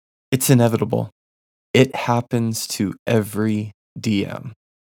It's inevitable. It happens to every DM.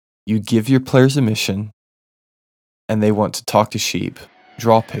 You give your players a mission, and they want to talk to sheep,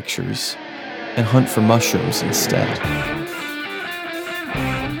 draw pictures, and hunt for mushrooms instead.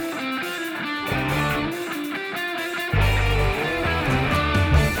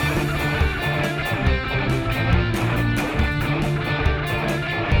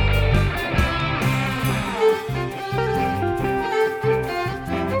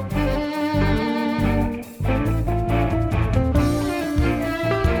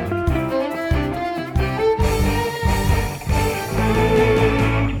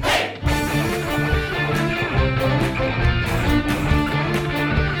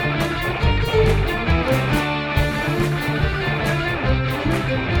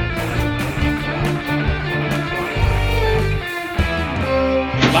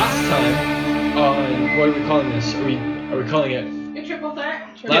 What are we calling this? Are we calling it A triple threat?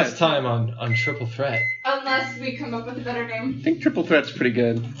 last time on Triple Threat? Unless we come up with a better name. I think Triple Threat's pretty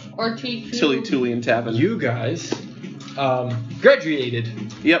good. Or T2. Tilly, Tooly, and Tavin. You guys graduated.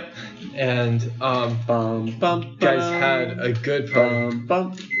 Yep. And guys had a good party.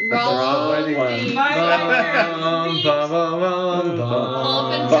 Bum. Rolling. No,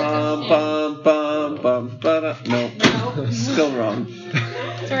 still wrong.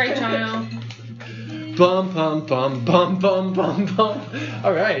 It's alright, Jono. Bum.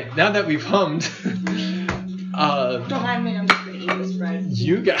 All right, now that we've hummed, Don't mind me, I'm just gonna eat this bread.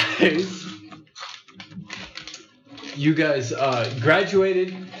 you guys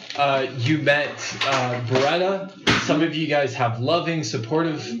graduated. You met Beretta. Some of you guys have loving,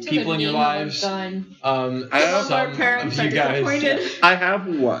 supportive people in your lives. Some I of our parents of are you guys disappointed. I have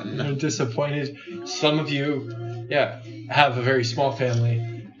one. are disappointed. Some of you, have a very small family.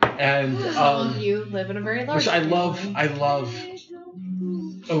 And Some of you live in a very large which I love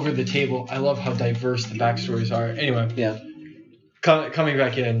over the table. I love how diverse the backstories are. Anyway, Yeah. coming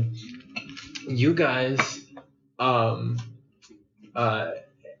back in, you guys,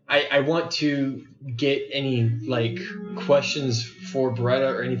 I want to get any questions for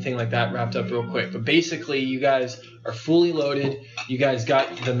Beretta or anything like that wrapped up real quick. But basically, you guys are fully loaded. You guys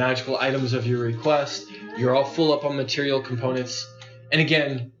got the magical items of your request. You're all full up on material components. And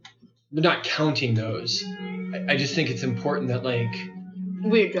again, we're not counting those. I just think it's important that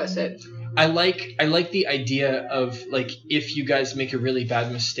we address it. I like the idea of if you guys make a really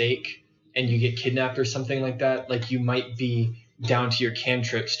bad mistake and you get kidnapped or something like that, you might be down to your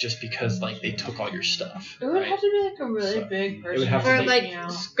cantrips just because they took all your stuff. It would have to be a really big person. would have or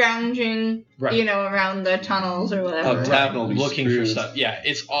to scrounging, Right. around the tunnels or whatever. Tavin will be looking for screwed. stuff. Yeah,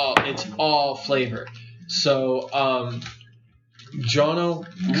 it's all flavor. So, Jono,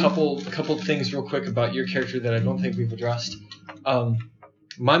 couple things real quick about your character that I don't think we've addressed.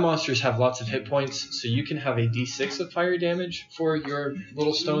 My monsters have lots of hit points, so you can have a D6 of fire damage for your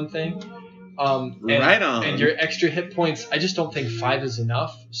little stone thing. Right on. And your extra hit points, I just don't think 5 is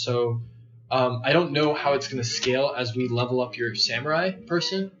enough. So I don't know how it's going to scale as we level up your samurai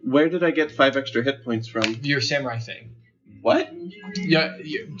person. Where did I get 5 extra hit points from? Your samurai thing. What? Yeah,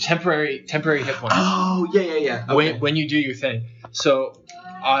 temporary hit points. Oh, yeah. Okay. When you do your thing. So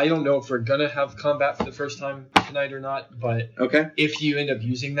I don't know if we're gonna have combat for the first time tonight or not, but Okay. if you end up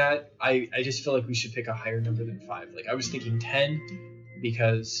using that, I just feel like we should pick a higher number than 5. I was thinking 10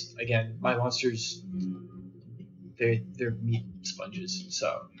 because again, my monsters they're meat sponges.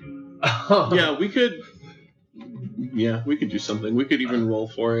 So Yeah, we could do something. We could even roll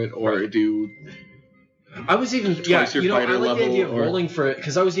for it or do. I was even Twice your I fighter like the level, idea of or- rolling for it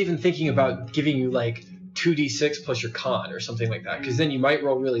because I was even thinking about giving you 2d6 plus your con or something like that, because then you might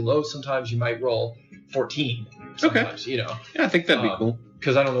roll really low sometimes. You might roll 14 sometimes, Yeah, I think that'd be cool.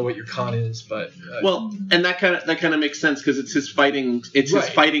 because I don't know what your con is, but Well, and that kind of makes sense because it's his fighting. It's Right.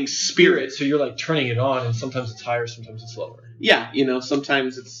 his fighting spirit. so you're turning it on, and sometimes it's higher, sometimes it's lower. Yeah,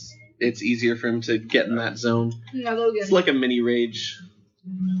 sometimes it's easier for him to get in that zone. Now, Logan, It's like a mini rage.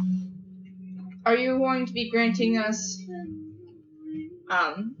 are you going to be granting us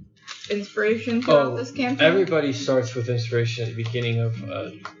inspiration throughout this campaign? Everybody starts with inspiration at the beginning of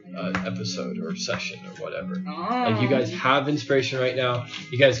an episode or session or whatever. Oh. You guys have inspiration right now.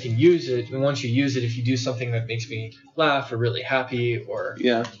 You guys can use it, and once you use it, if you do something that makes me laugh or really happy or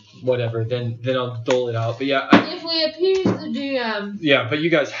Yeah. whatever, then I'll dole it out. But yeah, If we appease the DM. but you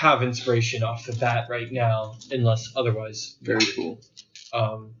guys have inspiration off the bat right now, unless otherwise. Very cool.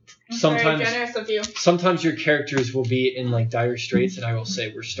 Sometimes Very generous of you. sometimes your characters will be in dire straits, and I will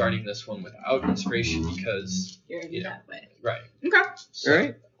say we're starting this one without inspiration because You're in that way. right. Okay. So, All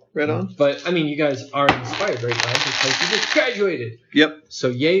right. Right on. But I mean, you guys are inspired right now because you just graduated. Yep. So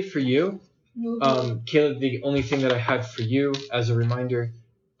yay for you. Caleb, the only thing that I had for you as a reminder,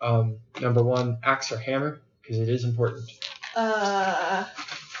 number one, axe or hammer, because it is important.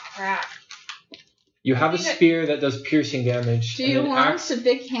 Crap. You have a spear that does piercing damage. Do you want a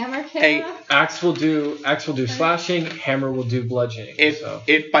big hammer, Caleb? Hey, axe will do slashing, hammer will do bludgeoning.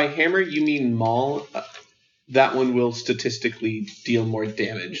 If by hammer you mean maul, that one will statistically deal more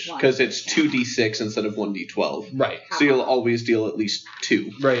damage because it's 2d6 instead of 1d12. Right. So you'll always deal at least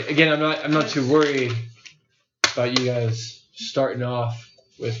 2. Right. Again, I'm not too worried about you guys starting off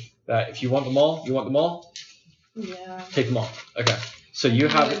with that. If you want them all, Yeah. take them all. Okay. So you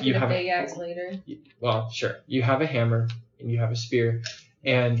have a big axe later. Well, sure. You have a hammer and you have a spear,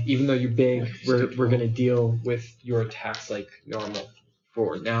 and even though you're big, we're gonna deal with your attacks like normal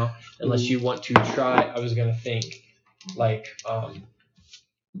for now, unless you want to try. I was gonna think like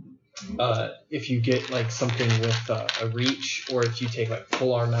if you get like something with a reach, or if you take like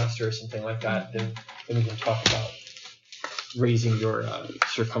full arm master or something like that, then we can talk about raising your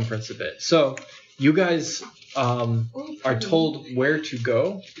circumference a bit. So you guys are told where to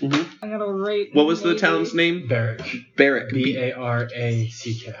go. I gotta rate. What was the town's name? Barrack. Barrack. Barack.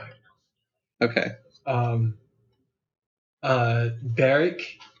 Okay. Barrack.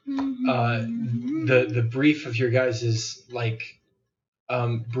 The brief of your guys is like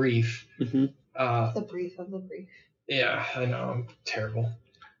brief. The brief of the brief. Yeah, I know, I'm terrible.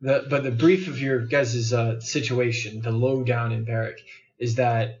 But the brief of your guys' situation, the lowdown in Barrack, is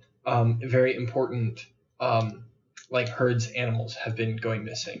that very important like herds animals have been going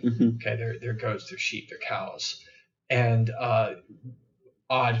missing. Okay, their goats, their sheep, their cows, and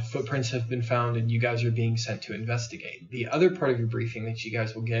odd footprints have been found, and you guys are being sent to investigate. The other part of your briefing that you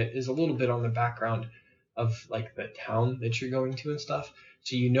guys will get is a little bit on the background of like the town that you're going to and stuff.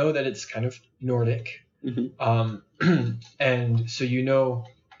 So you know that it's kind of Nordic, and so you know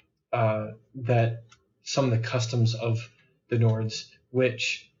that some of the customs of the Nords,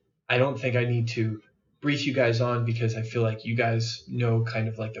 which I don't think I need to brief you guys on, because I feel like you guys know kind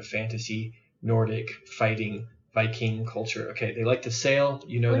of like the fantasy Nordic fighting Viking culture. Okay, they like to sail,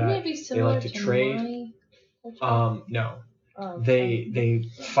 you know. Wouldn't that it be they similar like to trade. Mori culture? No. Oh, They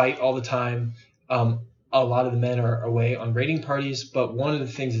fight all the time. A lot of the men are away on raiding parties, but one of the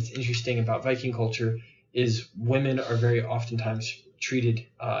things that's interesting about Viking culture is women are very oftentimes treated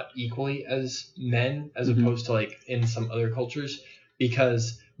equally as men, as opposed to like in some other cultures,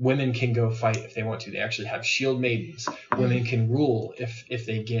 because women can go fight if they want to. They actually have shield maidens. Women can rule if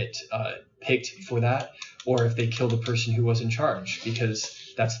they get picked for that, or if they kill the person who was in charge,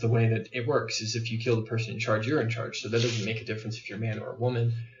 because that's the way that it works, is if you kill the person in charge, you're in charge. So that doesn't make a difference if you're a man or a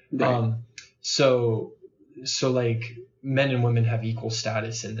woman. Right. So like men and women have equal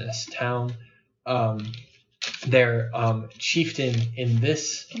status in this town. Their chieftain in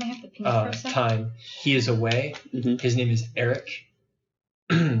this time, he is away. His name is Eric.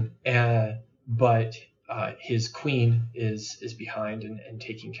 But his queen is behind and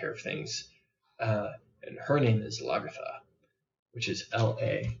taking care of things. And her name is Lagertha, which is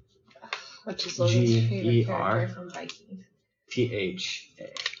L-A. Which is Logan's favorite character from Vikings.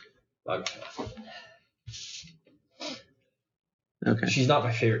 T-H-A. Lagertha. Okay. She's not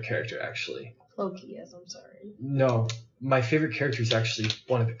my favorite character, actually. Loki is, I'm sorry. No, my favorite character is actually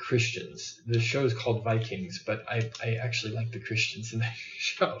one of the Christians. The show is called Vikings, but I actually like the Christians in that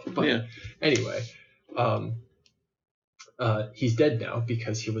show. But yeah. Anyway, he's dead now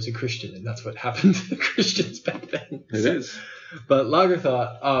because he was a Christian, and that's what happened to the Christians back then. It is. But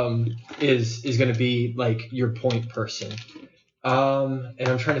Lagertha is going to be like your point person. And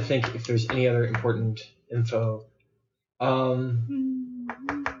I'm trying to think if there's any other important info.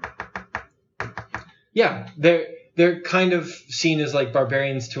 Yeah, they're kind of seen as like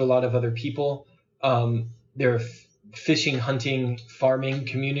barbarians to a lot of other people. They're a fishing, hunting, farming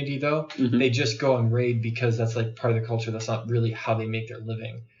community, though. They just go on raid because that's like part of the culture. That's not really how they make their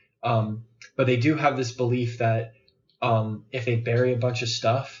living. But they do have this belief that if they bury a bunch of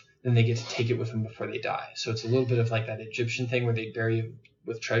stuff, then they get to take it with them before they die. So it's a little bit of like that Egyptian thing where they bury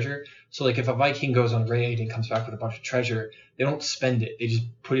with treasure. So like if a Viking goes on raid and comes back with a bunch of treasure, they don't spend it. They just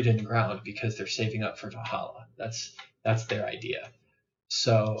put it in the ground because they're saving up for Valhalla. That's their idea.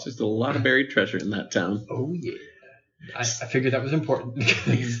 So it's just a lot of buried treasure in that town. Oh yeah. I figured that was important.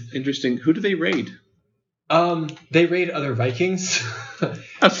 Interesting. Who do they raid? They raid other Vikings.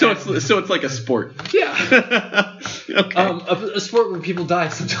 So it's like a sport. Yeah. Okay. A sport where people die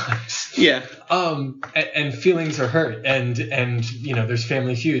sometimes. Yeah. And feelings are hurt, and you know there's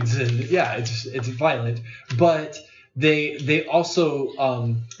family feuds, and yeah, it's violent. But They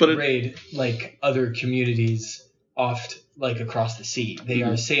also raid like other communities oft like across the sea. They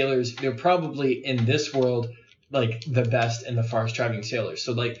are sailors. They're probably in this world like the best and the farthest traveling sailors.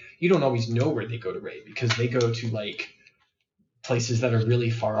 So like you don't always know where they go to raid because they go to like places that are really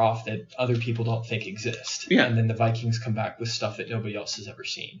far off that other people don't think exist. Yeah. And then the Vikings come back with stuff that nobody else has ever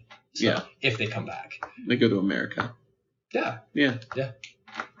seen. So if they come back. They go to America. Yeah. Yeah. Yeah.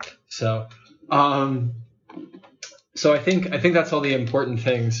 So so I think that's all the important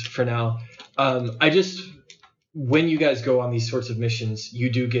things for now. When you guys go on these sorts of missions, you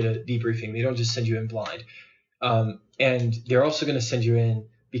do get a debriefing. They don't just send you in blind. And they're also going to send you in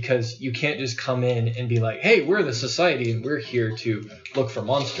because you can't just come in and be like, hey, we're the society and we're here to look for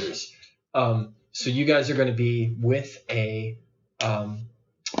monsters. So you guys are going to be with a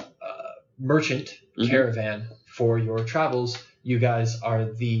merchant caravan for your travels. You guys are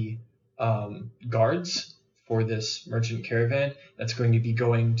the guards for this merchant caravan that's going to be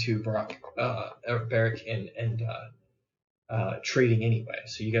going to Barrack and trading anyway.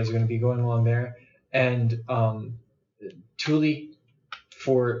 So you guys are going to be going along there. And Thule,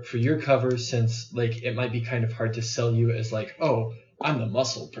 for your cover, since like it might be kind of hard to sell you as like, oh, I'm the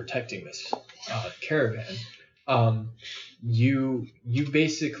muscle protecting this caravan. You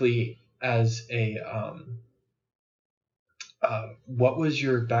basically as a what was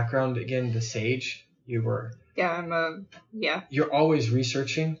your background again? The sage. You were. Yeah, You're always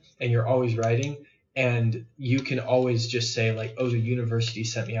researching and you're always writing, and you can always just say like, oh, the university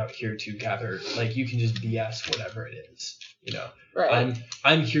sent me out here to gather. Like you can just BS whatever it is, you know. right.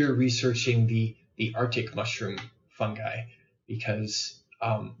 I'm here researching the Arctic mushroom fungi because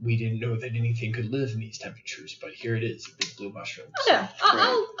we didn't know that anything could live in these temperatures, but here it is, big blue mushrooms. Yeah,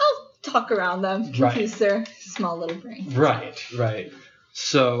 I'll talk around them. Right. Confuse their small little brains. Right.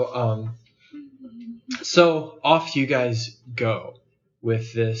 So off you guys go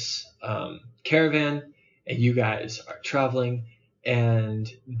with this caravan, and you guys are traveling, and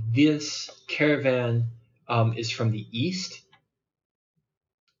this caravan is from the east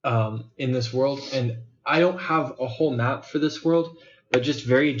in this world, and I don't have a whole map for this world, but just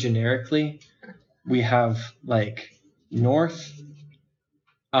very generically, we have like north,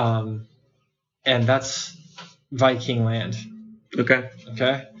 and that's Viking land. Okay.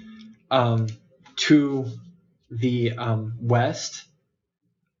 Okay. To the west,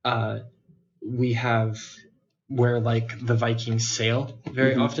 we have where like the Vikings sail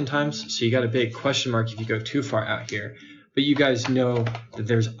very oftentimes. So you got a big question mark if you go too far out here. But you guys know that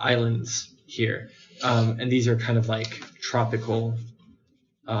there's islands here, and these are kind of like tropical-ish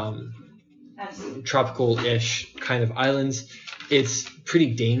kind of islands. It's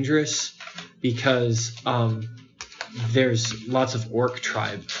pretty dangerous because there's lots of orc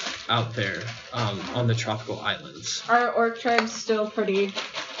tribe out there on the tropical islands. Are orc tribes still pretty?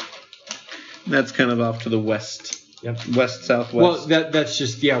 That's kind of off to the west. Yep. West, southwest. Well, that's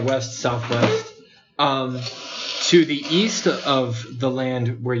just west, southwest. To the east of the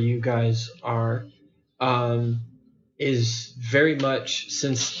land where you guys are is very much,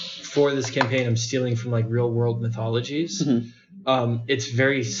 since for this campaign I'm stealing from like real world mythologies. It's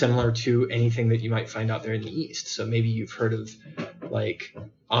very similar to anything that you might find out there in the east. So maybe you've heard of like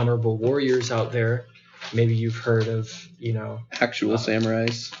honorable warriors out there. Maybe you've heard of, actual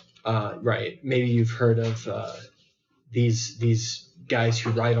samurais. Right. Maybe you've heard of these guys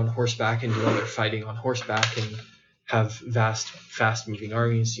who ride on horseback and do all their fighting on horseback and have vast, fast-moving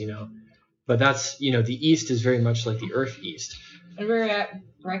armies, But that's, the East is very much like the Earth East. And we're at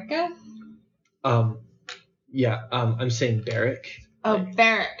Brecca? Yeah, I'm saying Barrack. Oh,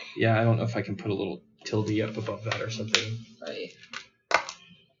 Barrack. Yeah, I don't know if I can put a little tilde up above that or something. Right.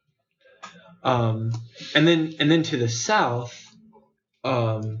 And then to the south,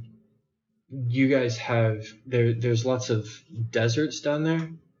 you guys have there's lots of deserts down there,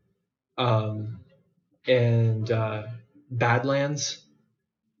 and Badlands,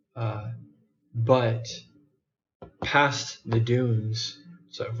 but past the dunes.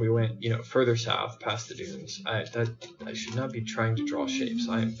 So if we went, further south past the dunes, I should not be trying to draw shapes.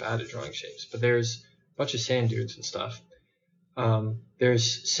 I am bad at drawing shapes. But there's a bunch of sand dunes and stuff.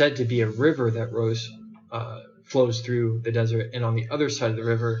 There's said to be a river that flows through the desert, and on the other side of the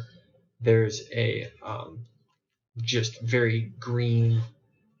river, there's a just very green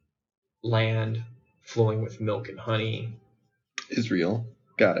land flowing with milk and honey. Israel.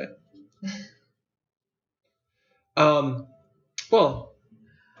 Got it. Well,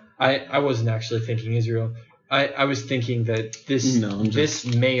 I wasn't actually thinking Israel. I was thinking that this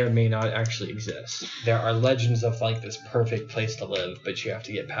may or may not actually exist. There are legends of like this perfect place to live, but you have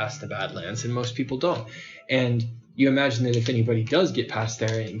to get past the Badlands, and most people don't. And you imagine that if anybody does get past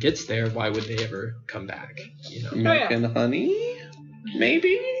there and gets there, why would they ever come back? You know, Milk and honey,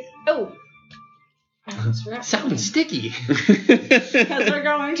 maybe. Oh. That's right. sounds sticky. Because we're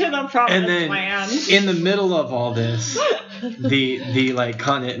going to the promised And then land. in the middle of all this, the like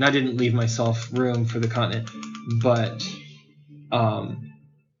continent, and I didn't leave myself room for the continent, but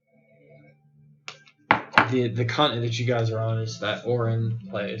the continent that you guys are on is that Orin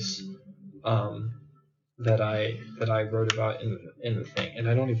place that I wrote about in the thing, and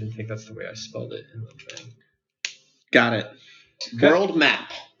I don't even think that's the way I spelled it in the thing. Got it. World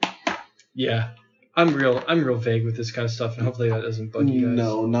map. Yeah, I'm real vague with this kind of stuff, and hopefully that doesn't bug you guys.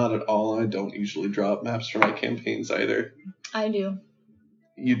 No, not at all. I don't usually draw up maps for my campaigns either. I do.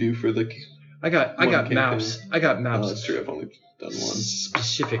 You do for the. I got campaign. maps. I got Oh, maps. that's true. I've only done one.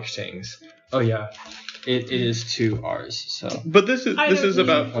 Specific things. Oh yeah, it is to ours. So But this is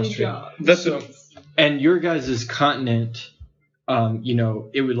about. That's so, and your guys' continent,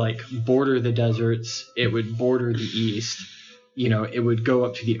 it would like border the deserts. It would border the east. It would go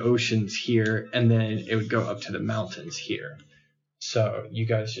up to the oceans here, and then it would go up to the mountains here. So you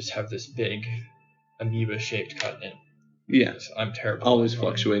guys just have this big amoeba-shaped continent. Yeah. I'm terrible. Always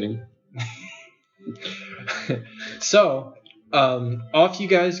fluctuating. So, off you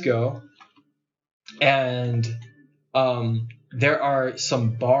guys go, and there are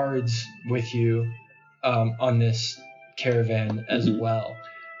some bards with you on this caravan as well.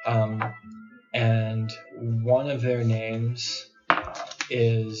 And one of their names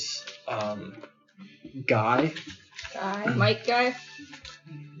is Guy. Mike guy.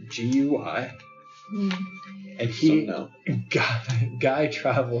 G-U-I. And So no. Guy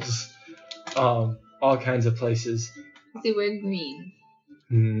travels all kinds of places. Does he wear green?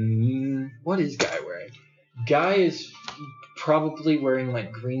 What is Guy wearing? Guy is probably wearing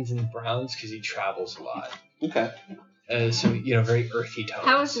like greens and browns because he travels a lot. Okay. So very earthy tones.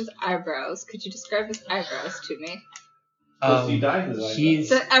 How is his eyebrows? Could you describe his eyebrows to me? He dyed his eyebrows.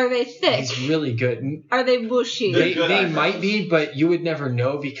 He's Are they thick? he's really good. Are they bushy? They good eyebrows. might be, but you would never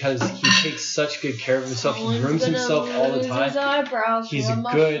know because he takes such good care of himself. He grooms himself all the time. He's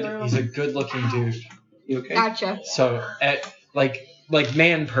a good looking dude. You okay? Gotcha. So like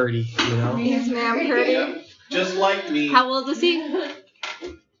man purdy, He's man pretty. Yeah. Just like me. How old is he?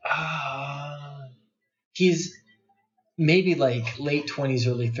 He's maybe like late 20s,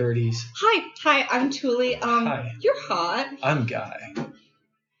 early 30s. Hi, I'm Tuli. Hi. You're hot. I'm Guy.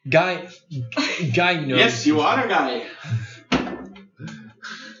 Guy knows. Yes, you are a guy.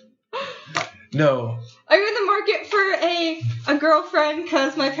 No. Are you in the market for a girlfriend?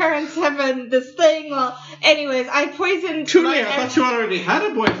 Because my parents have this thing. Well, anyways, I poisoned. Tuli, I thought you already had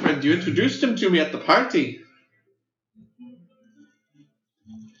a boyfriend. You introduced him to me at the party.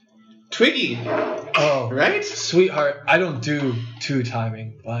 Twiggy, Oh. right? Sweetheart, I don't do two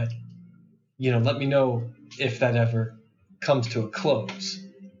timing, but let me know if that ever comes to a close.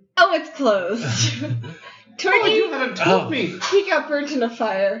 Oh, it's closed. Oh, you hadn't told Oh. me. He got burnt in a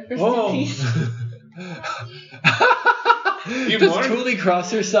fire. Rest in peace. You Does mourned? Cooley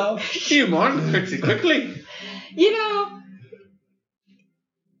cross herself? You mourned pretty quickly.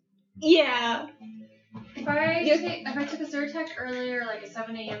 Yeah, If I took a Zyrtec earlier, like at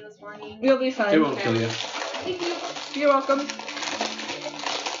 7 a.m. this morning. you'll be fine. It won't kill you. Thank you. You're welcome.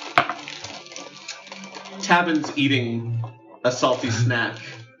 Tabin's eating a salty snack,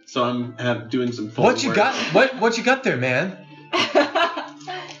 so I'm doing some full What you work. got? What you got there, man?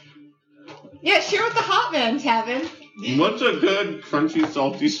 Yeah, share with the hot man, Tavin. What's a good crunchy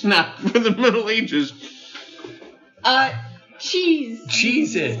salty snack for the Middle Ages? Cheese.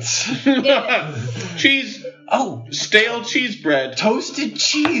 Cheez-Its. Cheese. Oh, Stale cheese bread. toasted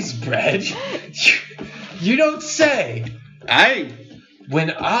cheese bread. You don't say.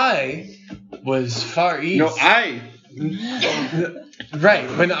 When I was Far East. No, Right,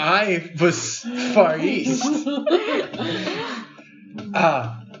 when I was Far East.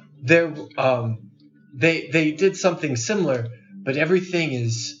 They did something similar, but everything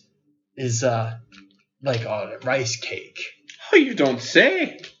is like on a rice cake. Oh, you don't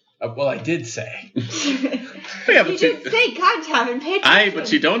say. Well, I did say. Yeah, You but did say God, Tavin. Pay attention. I,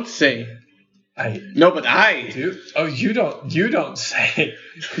 but you don't say. I No, but I. do. Oh, you don't say.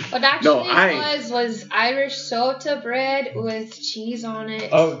 What actually I- was Irish sota bread with cheese on it.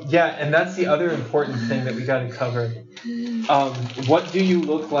 Oh yeah, and that's the other important thing that we got to cover. What do you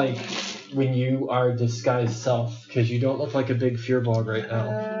look like when you are disguised self? Because you don't look like a big fearball right now.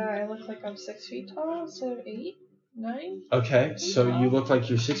 I look like I'm 6 feet tall, so 8, 9. Okay, so you look like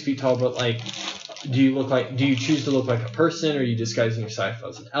you're 6 feet tall, but like, do you choose to look like a person, or are you disguising yourself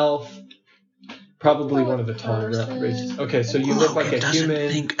as an elf? Probably one of the tall races. Okay, so you look like a human.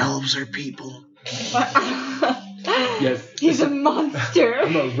 think elves are people. Yes. He's a monster.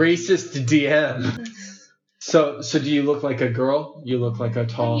 I'm a racist DM. So do you look like a girl? You look like a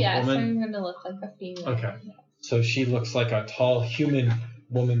tall Yes, woman? I'm gonna look like a female. Okay. So she looks like a tall human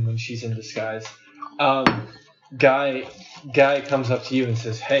woman when she's in disguise. Guy comes up to you and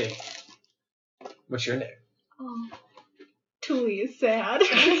says, "Hey, what's your name?" Oh, Tuli is sad.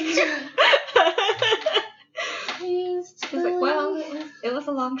 Please, He's like, well, it was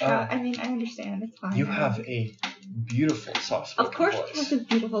a long shot. Oh. I mean, I understand. It's fine. You have a beautiful soft-spoken Of course, voice. he has a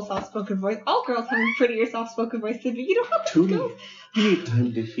beautiful soft-spoken voice. All girls have a prettier soft-spoken voice than me. You don't have to Tuli, go. you need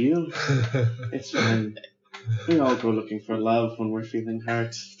time to heal. It's fine. We all go looking for love when we're feeling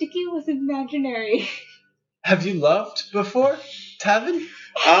hurt. Sticky was imaginary. Have you loved before, Tavin?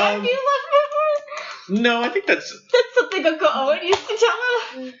 Have you loved before? No, I think that's That's something Uncle Owen used to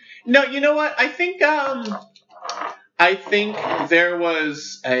tell us. no. You know what? I think there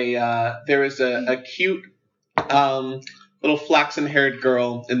was a cute little flaxen-haired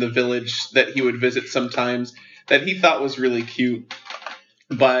girl in the village that he would visit sometimes that he thought was really cute,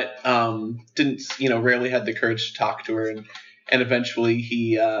 but didn't, rarely had the courage to talk to her, and eventually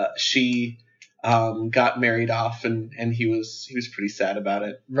she got married off, and he was pretty sad about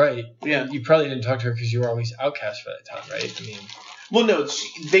it. Right. Yeah. You probably didn't talk to her because you were always outcast by that time, right? I mean, Well, no,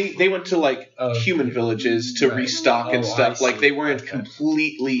 they went to Oh. human villages to Right. restock and Oh, stuff. I Like see. they weren't Okay.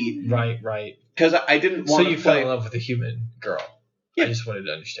 completely, right. because I didn't So want you to fell play. in love with a human girl. Yeah. I just wanted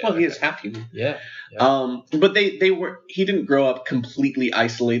to understand. Well, he Okay. is half human. Yeah. But he didn't grow up completely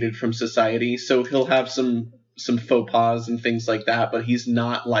isolated from society, so he'll have some faux pas and things like that, but he's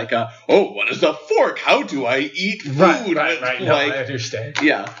not like what is a fork? How do I eat food? Right. No, Like, I understand.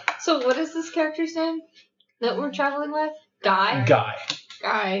 yeah. So what is this character's name that we're traveling with? Guy?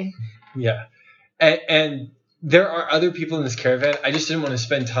 Guy. Yeah. And there are other people in this caravan. I just didn't want to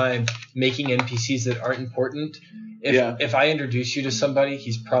spend time making NPCs that aren't important. If I introduce you to somebody,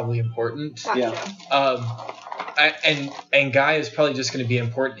 he's probably important. Gotcha. Yeah. And Guy is probably just going to be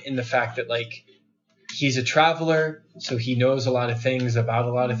important in the fact that, like, he's a traveler, so he knows a lot of things about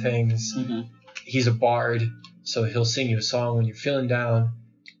a lot of things. Mhm. He's a bard, so he'll sing you a song when you're feeling down.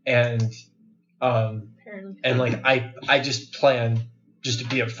 And like I just plan, just to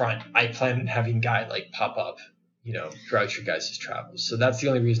be upfront, I plan on having Guy like pop up, throughout your guys' travels. So that's the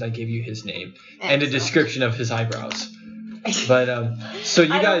only reason I gave you his name and a description of his eyebrows. But so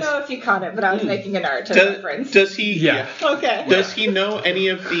you I guys, don't know if you caught it, but I was making a Naruto reference. Does he? Yeah. Okay. Does he know any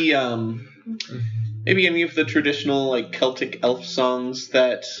of the maybe any of the traditional like Celtic elf songs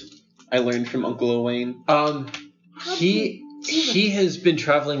that I learned from Uncle Owain? he has been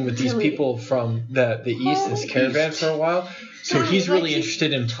traveling with these people from the east, this caravan, for a while. So he's really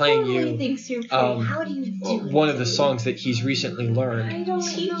interested in playing you Thinks you're pretty. How do you do one of the songs that he's recently learned.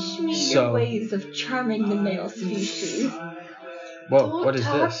 Teach me So- your ways of charming the male species. Whoa, what is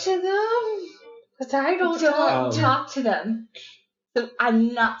talk this? to them. Because I don't Don't Um, talk to them. So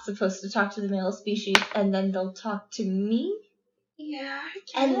I'm not supposed to talk to the male species, and then they'll talk to me? Yeah,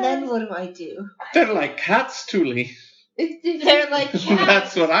 And then what do? They're like cats, Tuli. They're like cats.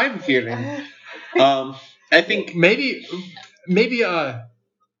 That's what I'm hearing. I think Maybe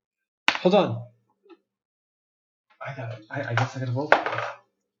hold on. I guess I gotta roll.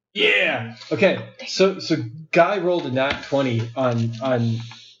 Yeah. Okay. So Guy rolled a nat 20 on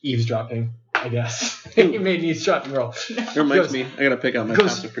eavesdropping, I guess. He made an eavesdropping roll. it reminds me. I gotta pick out my goes,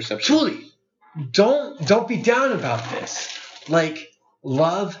 passive perception. Julie, don't be down about this. Like,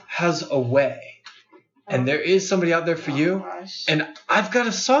 love has a way. And there is somebody out there for you. And I've got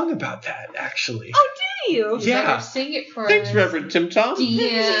a song about that, actually. Oh, do you? Yeah. Better sing it for Thanks, us. Reverend Tim Tom.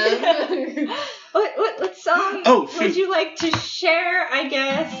 Yeah. What song Oh, shoot. would you like to share, I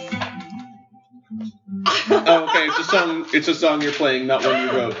guess? Oh, okay. It's a song you're playing, not one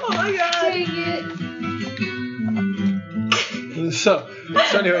you wrote. Oh my god. Dang it. So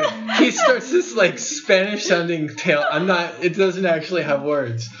anyway, he starts this like Spanish sounding tale. It doesn't actually have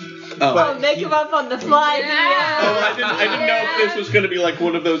words. Oh. I'll make him up on the fly. Yeah. Oh, I didn't know if this was going to be like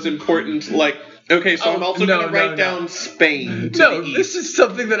one of those important, like, okay, so I'm also going to write down Spain. To No, the east. this is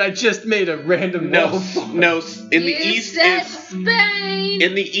something that I just made a random No, roll for. no. In the You east said is Spain.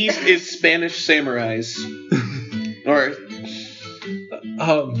 in the east is Spanish samurais, or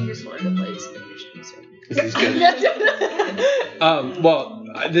You just wanted to play Spanish music. this is good. Well,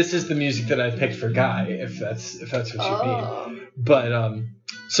 this is the music that I picked for Guy, if that's what you mean. But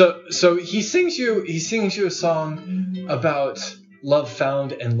so he sings you a song about love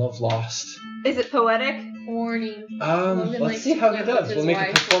found and love lost, Is it poetic? Warning. Let's likes see to how he flirt does. with We'll his make a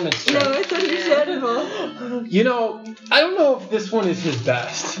wife. performance check. No, it's understandable. You know, I don't know if this one is his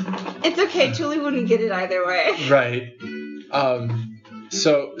best. It's okay. Julie wouldn't get it either way. Right.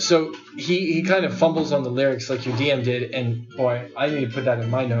 So he kind of fumbles on the lyrics like your DM did, and boy, I need to put that in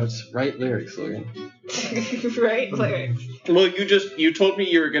my notes. Write lyrics, Logan. Right? Lyrics. Well, you told me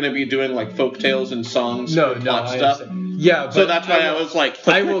you were going to be doing like folk tales and songs No, for no, plot I stuff. understand. Yeah, but So that's why I was like,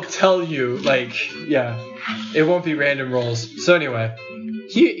 I will tell you, like, yeah, it won't be random rolls. So anyway,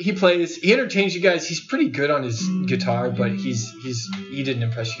 he plays, he entertains you guys. He's pretty good on his guitar, but he didn't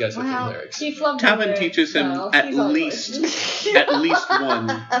impress you guys with the Wow. lyrics. He flubbed the Tavin lyrics, teaches him so at he's all least good. at least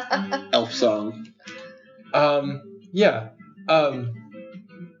one elf song. Yeah.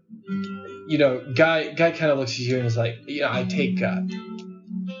 You know, guy kind of looks at you and is like, yeah, I take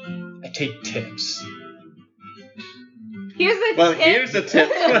tips. Here's a Well, tip. here's a tip.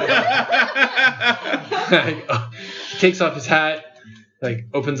 He takes off his hat, like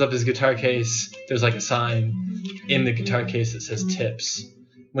opens up his guitar case. There's like a sign in the guitar case that says tips.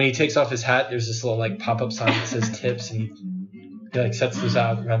 When he takes off his hat, there's this little like pop-up sign that says tips, and he like sets those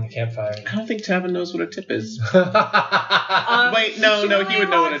out around the campfire. I don't think Tavin knows what a tip is. Um, Wait, no, he would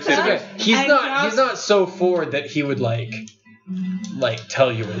know what a Julie tip walks is. up He's and not drops- not so forward that he would like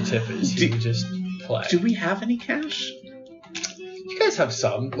tell you what a tip is. He would just play. Do we have any cash? You guys have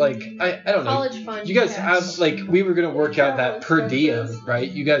some, like I don't know. College fund. You guys yes. have, like, we were going to work out that per diem, expenses. right?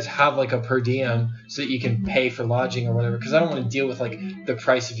 You guys have, like, a per diem so that you can pay for lodging or whatever, because I don't want to deal with, like, the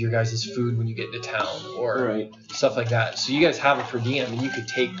price of your guys' food when you get into town or Right. stuff like that. So you guys have a per diem, and you could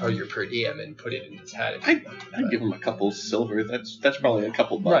take part of your per diem and put it in this hat. If you want. I'd give him a couple silver. That's probably a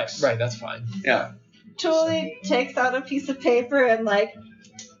couple Right, bucks. right, that's fine. Yeah. Julie takes out a piece of paper and like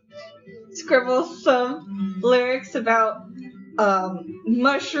scribbles some lyrics about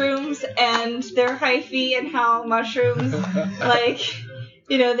mushrooms and their hyphae and how mushrooms like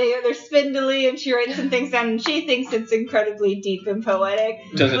they're spindly, and she writes some things down and she thinks it's incredibly deep and poetic.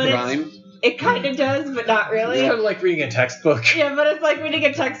 Does But it it's- rhyme? It kind of does, but not really. It's kind of like reading a textbook. Yeah, but it's like reading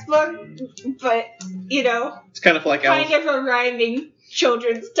a textbook, but It's kind of like kind of a rhyming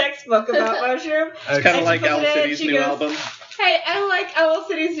children's textbook about mushroom. It's kind of And like she puts Owl it in, City's she new goes, album. Hey, I like Owl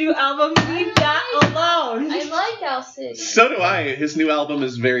City's new album. Leave that alone. I like Owl City. So do I. His new album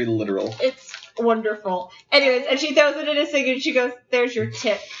is very literal. It's wonderful. Anyways, and she throws it in a thing and she goes, "There's your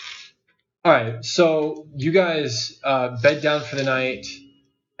tip." All right, so you guys bed down for the night,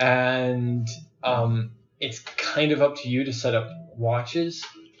 and it's kind of up to you to set up watches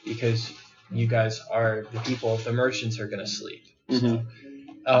because you guys are the people. The merchants are going to sleep.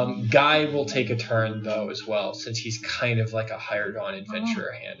 Mm-hmm. Guy will take a turn though as well, since he's kind of like a hired on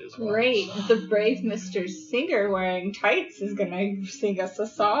adventurer hand as well. Great. The brave Mr. Singer wearing tights is gonna sing us a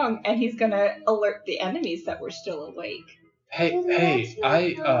song, and he's gonna alert the enemies that we're still awake. Hey,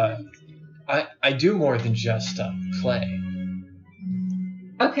 I do more than just play.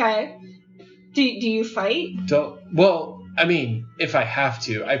 Okay. Do you fight? Well, I mean, if I have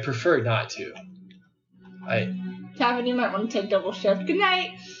to, I prefer not to. Tavin, you might want to take double shift. Good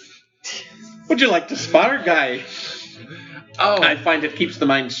night. Would you like to spar, Guy? Oh, I find it keeps the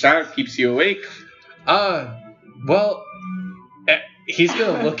mind sharp, keeps you awake. well, he's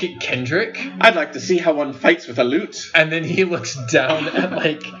gonna look at Kendrick, I'd like to see how one fights with a lute. and then he looks down at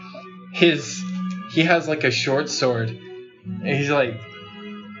like he has like a short sword, and he's like,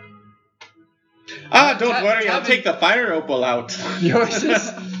 Don't worry, I'll take the fire opal out. yours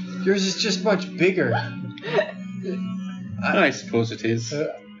is just much bigger, I suppose it is.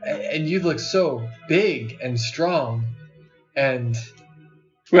 and you look so big and strong, and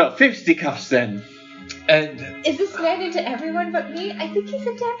Well, fisticuffs then. Is this man into everyone but me? I think he's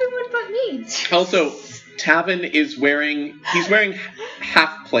into everyone but me. Also, Tavin is wearing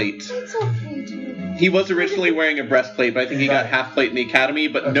half plate. It's okay, dude. He was originally wearing a breastplate, but I think he got Right. half plate in the academy,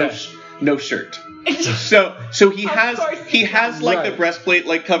 but Okay. no shirt. So he Of has course he he has like the Right. breastplate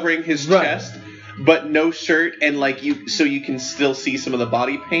like covering his Right. chest, but no shirt, and like you can still see some of the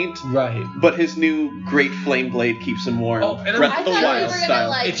body paint. right. But his new great flame blade keeps him warm. Oh, and Breath I of the thought Wild you were style. gonna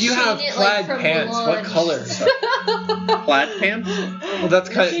like If you shade have it, plaid like, from pants, what lunch. colors? Plaid pants? Well, that's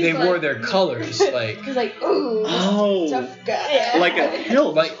kind of She's they like- wore their colors, like He's like, ooh, Oh, tough guy. like a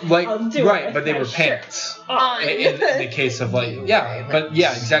hilt. like I'll do it right, with but they my were shirt. pants. On. In the case of like, yeah, but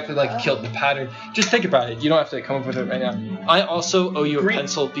yeah, exactly like a kilt, the pattern. Just think about it. You don't have to come up with it right now. I also owe you a Green-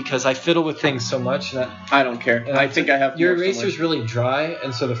 pencil because I fiddle with things so much that I don't care. and I think I have your more eraser's somewhere. really dry,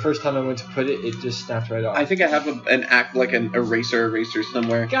 and so the first time I went to put it, it just snapped right off. I think I have an eraser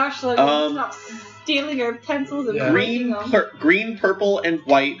somewhere. Gosh, Logan, Um, stop stealing our pencils and Yeah. breaking them. Green, purple, and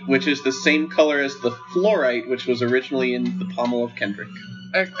white, which is the same color as the fluorite, which was originally in the pommel of Kendrick.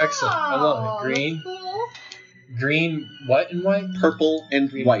 Excellent. I love it. Green. Cool. Green, what and white? Purple and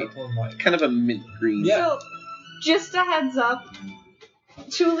Green, white. purple, and white. Kind of a mint green. Yeah. So, just a heads up.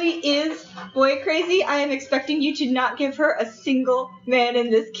 Truly is boy crazy. I am expecting you to not give her a single man in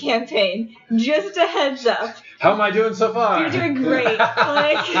this campaign. Just a heads up. How am I doing so far? You're doing great.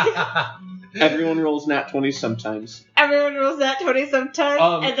 Like, Everyone rolls nat 20 sometimes. everyone rolls that 20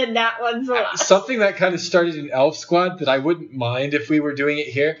 sometimes, and then that one's the last. Something that kind of started in Elf Squad that I wouldn't mind if we were doing it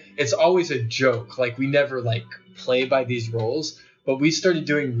here. It's always a joke. Like, we never, like, play by these roles. But we started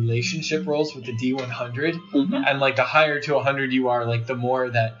doing relationship roles with the D100. Mm-hmm. And, like, the higher to 100 you are, like, the more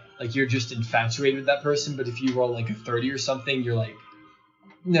that, like, you're just infatuated with that person. But if you roll, like, a 30 or something, you're like,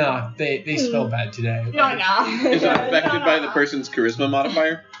 nah, they smell bad today. No. Is it affected by the person's charisma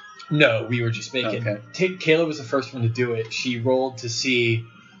modifier? No, we were just making. Okay. Kayla was the first one to do it. She rolled to see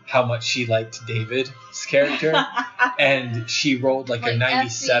how much she liked David's character, and she rolled like a Like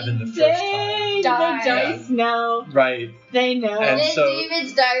 97 the first Dang, Die. the dice know. time. Right. They know. And And then so-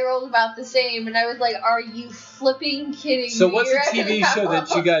 David's die rolled about the same, and I was like, "Are you flipping kidding So me?" what's a right TV now? show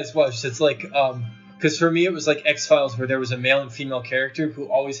that you guys watched? It's like, because for me it was like X-Files, where there was a male and female character who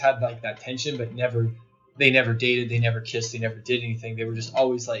always had like that tension, but they never dated, they never kissed, they never did anything. They were just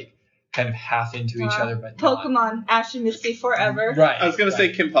always like kind of half into each other, but not. Pokemon, Ash and Misty forever. Right. I was going to right.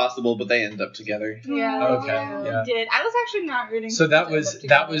 say Kim Possible, but they end up together. Yeah. Okay, Yeah, yeah. Did I was actually not rooting. So for that them was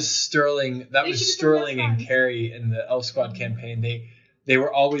together. Sterling. That They was should have been Sterling best and friends. Carrie in the Elf Squad campaign. They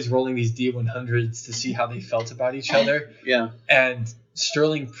were always rolling these D100s to see how they felt about each other, Yeah. and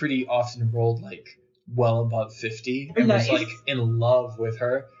Sterling pretty often rolled like well above 50 and Nice. was like in love with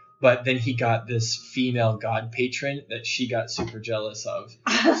her. But then he got this female god patron that she got super jealous of.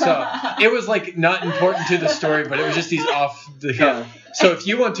 So it was like not important to the story, but it was just these off the cuff. So if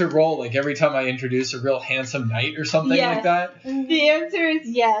you want to roll like every time I introduce a real handsome knight or something Yes. like that, The answer is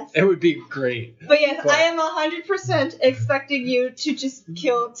yes. it would be great. But yes, But- I am 100% expecting you to just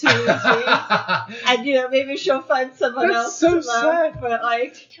kill Toulouse. And, maybe she'll find someone That's else so to love. sad. But,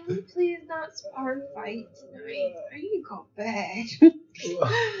 like, Can we please not our fight tonight? Are you go bad?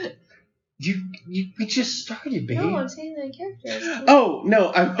 We just started, babe. No, I'm saying the characters. Oh,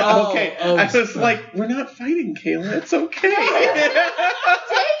 no, I'm Oh, okay. oh, I was sorry. like, we're not fighting, Kayla. It's okay. guys,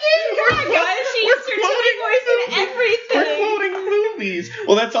 she used her tiny voice in We're everything. quoting movies.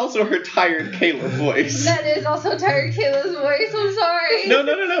 Well, that's also her tired Kayla voice. That is also tired Kayla's voice. I'm sorry.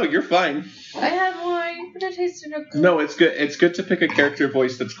 No, you're fine. I had wine, but I tasted a good. No, it's good. It's good to pick a character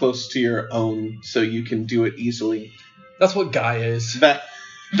voice that's close to your own, so you can do it easily. That's what Guy is.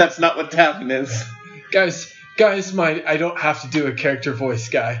 That's not what Tavin is. Guys, I don't have to do a character voice,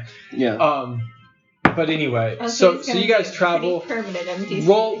 Guy. Yeah. But anyway, Okay, so it's you gonna guys be travel. pretty permanent MTC.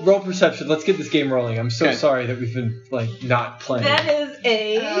 Roll perception. Let's get this game rolling. I'm so Okay. sorry that we've been like not playing. That is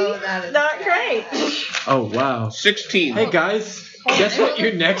that is not great. Oh wow. 16. Hey guys, guess what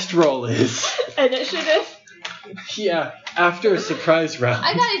your next roll is? Initiative. Yeah, after a surprise round.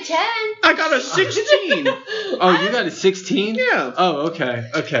 I got a 10. I got a 16. Oh, you got a 16? Yeah. Oh, okay.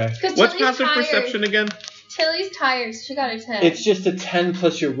 Because What's Tilly's passive tired. perception again? Tilly's tired, so she got a 10. It's just a 10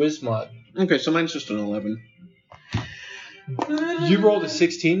 plus your whiz mod. Okay, so mine's just an 11. You rolled a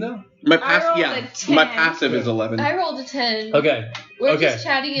 16 though? My rolled a 10. My passive is 11. I rolled a 10. Okay. We're okay. just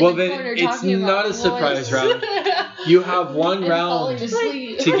chatting in Well, the then corner it's talking about not a surprise boys. round. You have one And falling round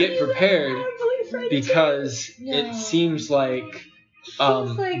asleep. to get prepared because No. it seems like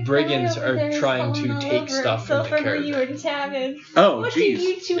brigands are trying to take stuff So from the for you caravan. and Tavin. Oh, What do you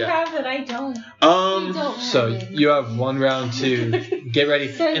jeez. two Yeah. have that I don't? You don't So have it. you have one round to get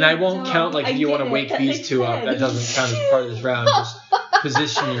ready, So and I you won't don't. count like I if you want to get it. wake That these makes two up. That sense. doesn't count as part of this round. Just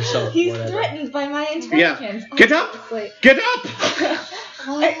position yourself. He's whatever. threatened by my Yeah. intelligence. Get up! Honestly. Get up!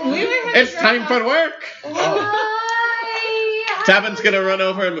 We were having It's time for work! Why? Tavin's gonna run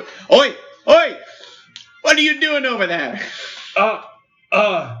over and... Oi! Oi! What are you doing over there?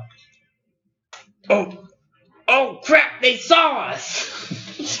 Oh crap! They saw us.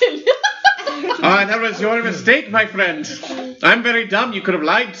 That was your mistake, my friend. I'm very dumb. You could have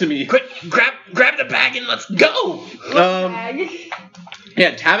lied to me. Quick, grab the bag and let's go.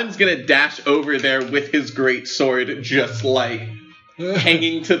 Yeah, Tavin's gonna dash over there with his great sword, just like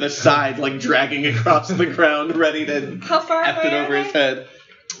hanging to the side, like dragging across the ground, ready to How far F it away over are his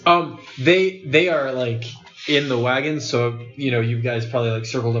they? head. They are like in the wagon, so you guys probably like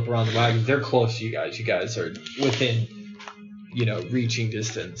circled up around the wagon. They're close to you guys. You guys are within reaching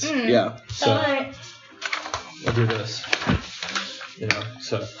distance. Yeah. So Alright. we'll do this. You know,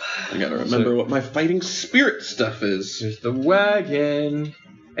 so I gotta remember what my fighting spirit stuff is. there's the wagon,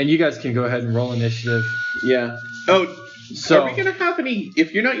 and you guys can go ahead and roll initiative. Yeah. Oh, So are we gonna have any?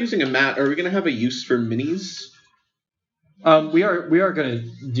 If you're not using a mat, are we gonna have a use for minis? we are gonna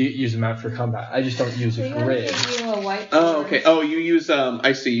use a map for combat. I just don't use a We gotta grid. give you a white. Oh, okay. Oh, you use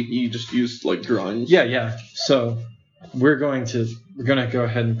I see. You just use like drawings. Yeah. So we're gonna go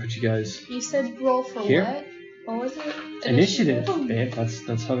ahead and put you guys You said roll for Here? what? What was it? initiative, babe.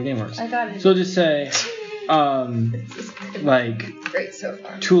 That's how the game works. I got it. So just say, like Great so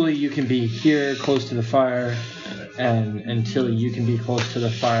far. Thule, you can be here close to the fire, and Tilly, you can be close to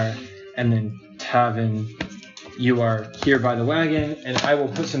the fire, and then Tavin, you are here by the wagon, and I will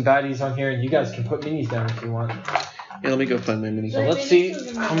put some baddies on here, and you guys can put minis down if you want. Yeah, let me go find my minis. So let's see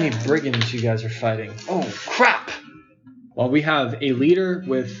how many brigands you guys are fighting. Oh crap! Well, we have a leader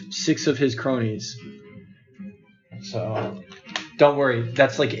with 6 of his cronies. So don't worry,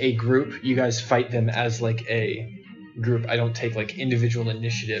 that's like a group. You guys fight them as like a group. I don't take like individual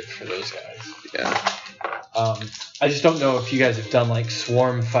initiative for those guys. Yeah. I just don't know if you guys have done like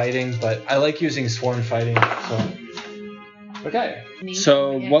swarm fighting, but I like using swarm fighting. So okay.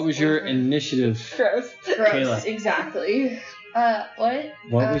 So what was your initiative? Gross. Gross. Kayla. Exactly. What?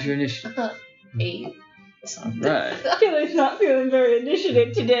 What was your initiative? 8. Right. Taylor's not feeling very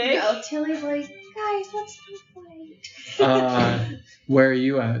initiative today. No, Tilly's like, guys, let's go fight. Where are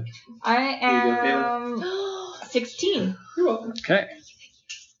you at? I Here you am 16. You're welcome. Okay.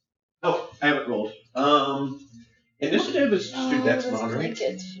 Oh, I haven't rolled. Initiative is just your dex mod, right?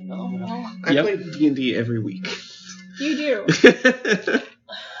 It's phenomenal. I Yep. play D&D every week. You do.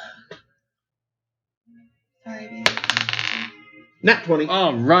 Sorry, baby. Nat 20.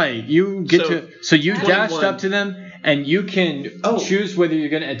 All right. You get so you 21. dashed up to them, and you can choose whether you're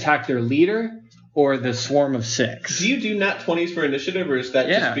going to attack their leader or the swarm of 6. Do you do nat 20s for initiative, or is that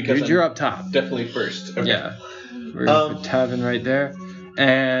Yeah, just because you're up top. definitely first? Okay. Yeah. We're gonna put Tavin right there.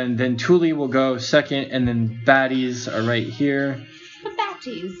 And then Thule will go second, and then baddies are right here. The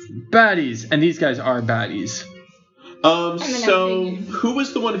baddies. Baddies! And these guys are baddies. So who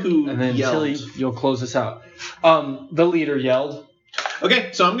was the one who And then yelled? Tilly, you'll close us out. The leader yelled.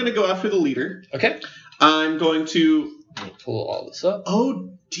 Okay, so I'm gonna go after the leader. Okay. I'm going to. Pull all this up. Oh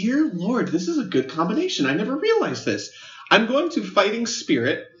dear lord, this is a good combination. I never realized this. I'm going to fighting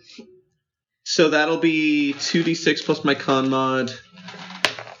spirit. So that'll be 2d6 plus my con mod.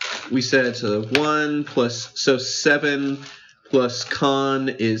 We said 1 plus 7 plus con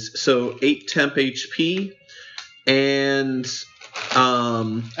is 8 temp HP, and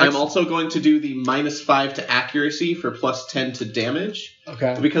I'm also going to do the -5 to accuracy for +10 to damage.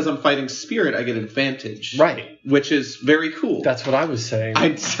 Okay. Because I'm fighting spirit, I get advantage. Right. Which is very cool. That's what I was saying. I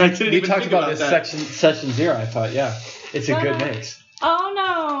didn't we even talked think about this that. session 0. I thought, yeah, it's a good mix. Oh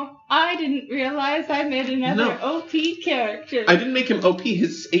no! I didn't realize I made another OP character. I didn't make him OP.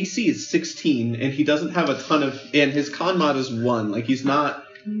 His AC is 16, and he doesn't have a ton of. And his con mod is 1. Like he's not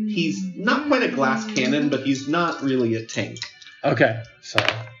quite a glass cannon, but he's not really a tank. Okay, so.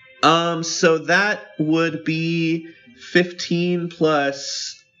 So that would be 15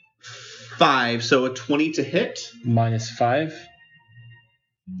 plus 5, so a 20 to hit. -5.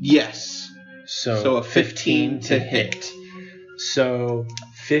 Yes. So a 15 to hit. So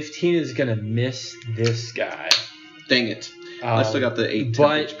 15 is gonna miss this guy. Dang it. I still got the 8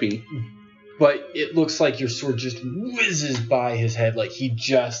 HP. But it looks like your sword just whizzes by his head, like he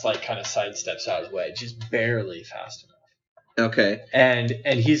just like kind of sidesteps out of the way, just barely fast enough. Okay. And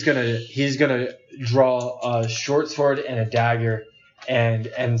he's gonna draw a short sword and a dagger,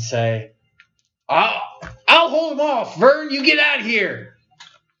 and say, "I'll hold him off. Vern, you get out of here."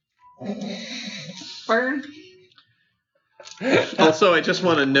 Burn. Also, I just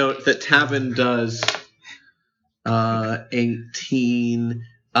want to note that Tavin does 18,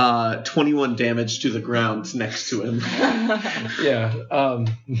 21 damage to the ground next to him. Yeah.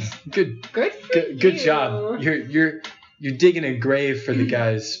 Good you. job. You're digging a grave for the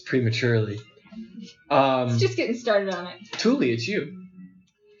guys prematurely. Just getting started on it. Thule, it's you.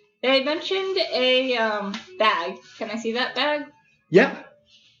 They mentioned a bag. Can I see that bag? Yeah.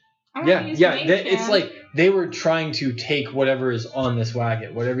 I'm gonna use Mage It's Hand. like they were trying to take whatever is on this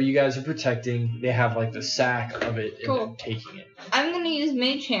wagon, whatever you guys are protecting. They have like the sack of it, and Cool. they're taking it. I'm gonna use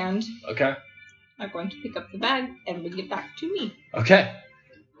Mage Hand. Okay. I'm going to pick up the bag and bring it back to me. Okay.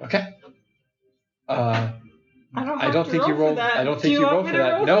 I don't think you rolled. I don't think you rolled for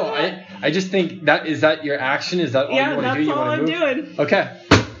that. No, I just think is that your action? Is that all you want to do? You want to move? doing. Okay.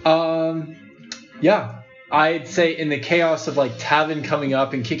 Yeah. I'd say in the chaos of like Tavin coming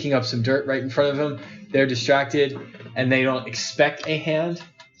up and kicking up some dirt right in front of him, They're distracted, and they don't expect a hand.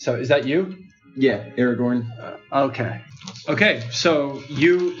 So is that you? Yeah, Aragorn. Okay. So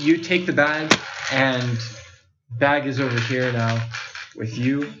you take the bag, and bag is over here now with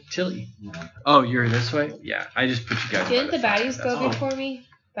you, Tilly. Oh, you're this way? Yeah, I just put you guys. Didn't by the fire, baddies that's go all. before me?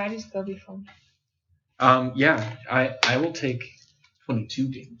 Baddies go before me. Yeah, I will take 22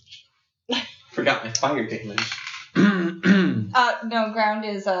 damage. Forgot my fire damage. No, ground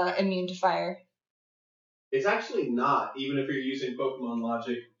is immune to fire. It's actually not, even if you're using Pokemon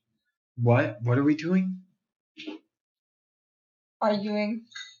logic. What? What are we doing? Arguing.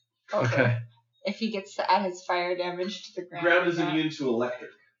 Okay. If he gets to add his fire damage to the ground. Ground is immune to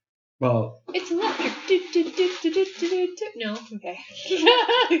electric. Well, It's electric. No, okay.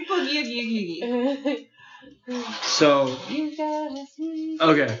 Boogie. so You gotta see.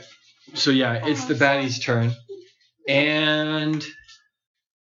 okay. So yeah, it's the baddie's turn, and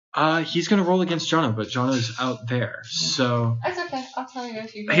he's gonna roll against Jono, but Jono's out there. So That's okay. I'll tell you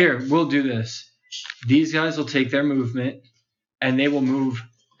if you go. here, we'll do this. These guys will take their movement, and they will move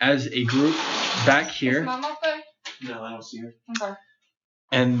as a group back Is here, Mom up there? No, I don't see her. Okay.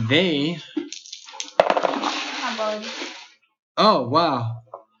 and they. Hi, bud. Oh wow.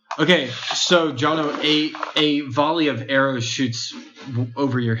 Okay, so Jono, a volley of arrows shoots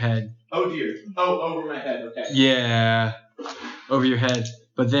over your head. Oh dear. Oh, over my head. Okay. Yeah, over your head.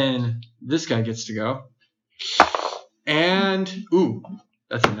 But then this guy gets to go. And, ooh,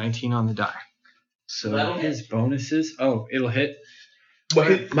 that's a 19 on the die. So That'll his bonuses, it'll hit.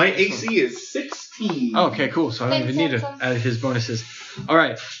 But my AC is 16. Oh, okay, cool. So I don't Thanks, even need to handsome. add his bonuses. All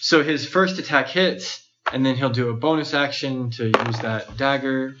right, so his first attack hits, and then he'll do a bonus action to use that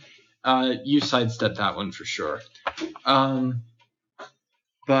dagger. You sidestep that one for sure.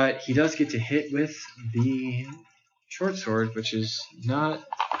 But he does get to hit with the short sword, which is not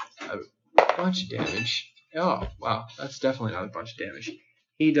a bunch of damage. Oh, wow. That's definitely not a bunch of damage.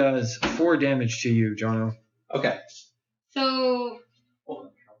 He does 4 damage to you, Jono. Okay. So,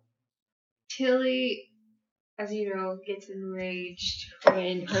 Tilly, as you know, gets enraged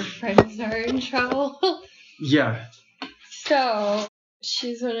when her friends are in trouble. Yeah. So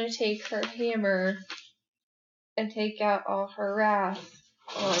she's gonna take her hammer and take out all her wrath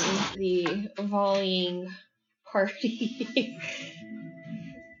on the volleying party.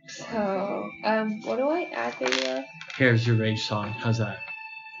 So, what do I add there? Here's your rage song. How's that?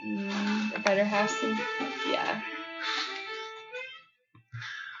 I better have some. Yeah.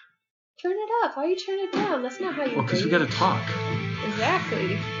 Turn it up. Why you turn it down? That's not how you. Well, because we rage. gotta talk.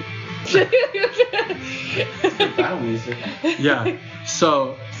 Exactly. Battle music. Yeah.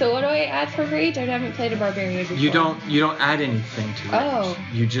 So So what do I add for rage? I haven't played a barbarian before. you don't add anything to it. Oh.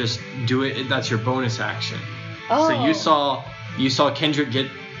 You just do it. That's your bonus action. Oh. So you saw Kendrick get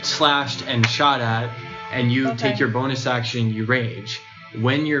slashed and shot at, and you Okay. take your bonus action. You rage.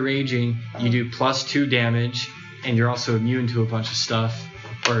 When you're raging, you do +2 damage, and you're also immune to a bunch of stuff,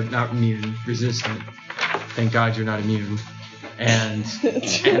 or not immune, resistant. Thank God you're not immune. And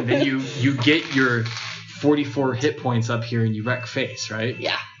then you get your 44 hit points up here, and you wreck face, right?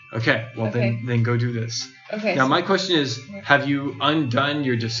 Yeah. Okay. Well Okay. then go do this. Okay. Now my question is, have you undone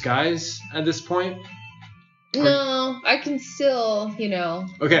your disguise at this point? No, I can still,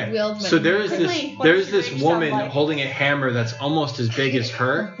 Okay. wield my So there's Quickly, what there's does your this rage woman sound like? holding a hammer that's almost as big as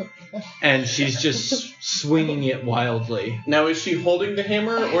her, and she's just swinging it wildly. Now, is she holding the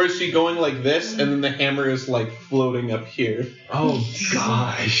hammer, or is she going like this, and then the hammer is like floating up here? Oh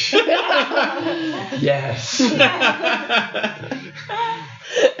gosh. Yes.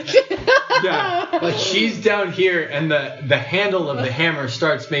 Yeah. Like she's down here, and the handle of the hammer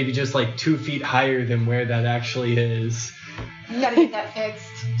starts maybe just like 2 feet higher than where that actually is. You gotta get that fixed.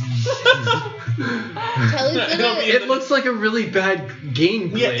 Kelly's It'll gonna. be- It looks like a really bad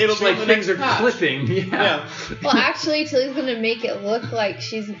game glitch. Yeah, it'll be like the things next are patch. clipping. Yeah. Well, actually, Tilly's gonna make it look like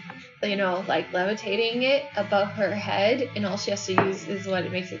she's, like levitating it above her head, and all she has to use is what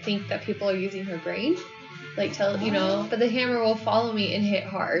it makes it think that people are using her brain. But the hammer will follow me and hit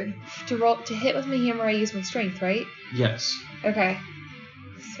hard. To hit with my hammer, I use my strength, right? Yes. Okay.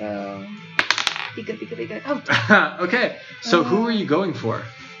 So, be good. Oh, Okay. So who are you going for?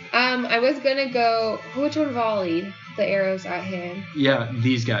 I was gonna go. Which one volleyed the arrows at him? Yeah,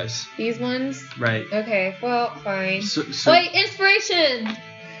 these guys. These ones. Right. Okay. Well, fine. So Wait, inspiration.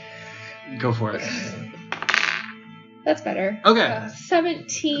 go for it. That's better. Okay.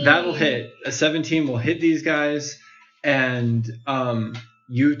 17. That'll hit. A 17 will hit these guys, and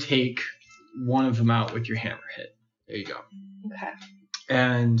you take one of them out with your hammer hit. There you go. Okay.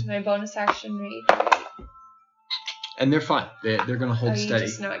 And My bonus action rate. and they're fine. They're going to hold Are you steady.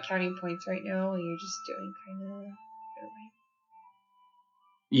 just not counting points right now, and you're just doing kind of?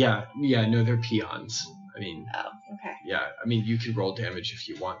 Yeah, no, they're peons. I mean, Oh, okay. yeah, I mean, you can roll damage if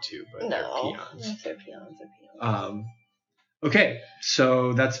you want to, but they're peons. If they're peons, they're peons. Okay,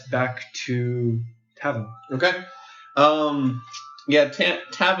 so that's back to Tavin. Okay. Yeah,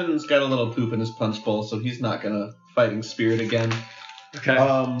 Tavin's got a little poop in his punch bowl, so he's not gonna fighting spirit again. Okay.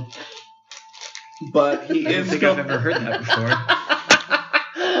 But he I don't is think still. I've ever heard that before.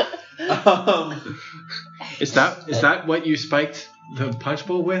 Is that what you spiked the punch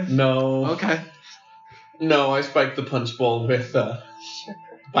bowl with? No. Okay. No, I spiked the punch bowl with just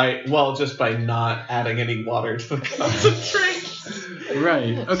by not adding any water to the concentrate.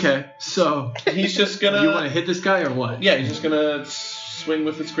 Right. Okay. So He's just gonna. you want to hit this guy or what? Yeah, he's just gonna swing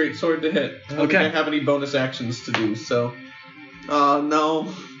with his great sword to hit. I don't think I have any bonus actions to do, so. Oh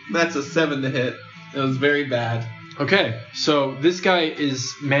no, that's a 7 to hit. It was very bad. Okay. So this guy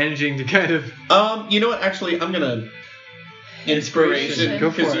is managing to kind of. You know what? Actually, I'm gonna inspiration Go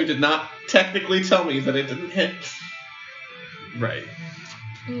for because you it. did not technically tell me that it didn't hit. Right.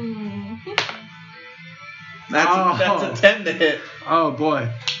 That's a 10 to hit. Oh boy.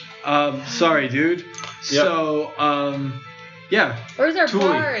 Sorry, dude. So yeah. Where's our Tuli.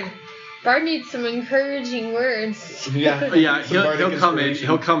 bard? Bard needs some encouraging words. Yeah. Yeah, Some bardic he'll come in. inspiration.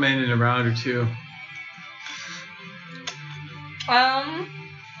 He'll come in a round or two. I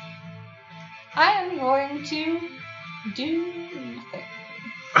am going to do nothing.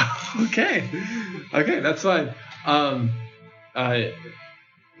 Okay, that's fine.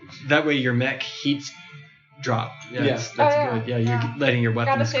 That way your mech heats drop. Yeah, Yeah. that's Oh, yeah. good. Yeah, you're Yeah. letting your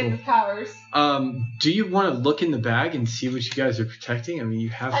Gotta weapons save cool. the powers. Do you want to look in the bag and see what you guys are protecting? I mean, you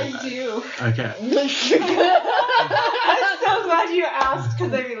have the I bag. do. Okay. I'm so glad you asked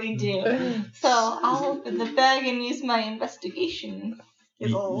because I really do. So I'll open the bag and use my investigation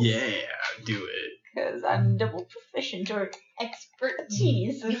skills. Yeah, do it. Because I'm double proficient or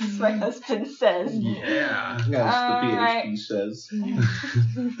expertise, as my husband says. Yeah. That's what the Alright. PhD says.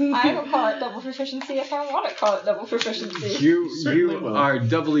 I will call it double proficiency if I want to call it double proficiency. You Certainly will. are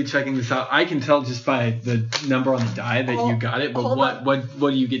doubly checking this out. I can tell just by the number on the die that you got it, but Hold what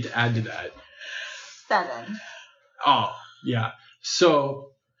do you get to add to that? 7. Oh, yeah.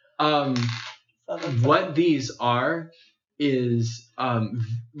 So, So that's what these are is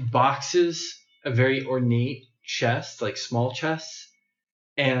boxes, a very ornate chest, like small chests,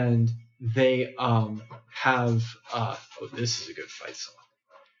 and they have this is a good fight song.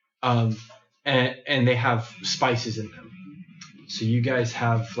 And they have spices in them. So you guys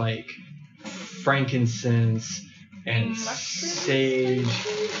have like frankincense and sage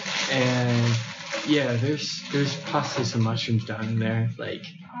and yeah, there's possibly some mushrooms down in there. Like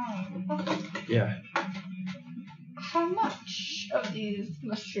yeah. How much of these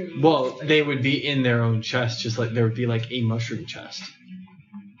mushrooms? Well, they would be in their own chest, just like there would be like a mushroom chest.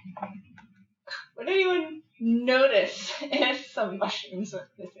 Would anyone notice if some mushrooms are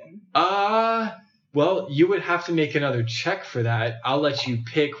missing? Well, you would have to make another check for that. I'll let you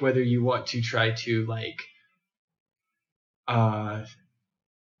pick whether you want to try to like I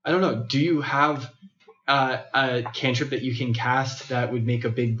don't know. Do you have a cantrip that you can cast that would make a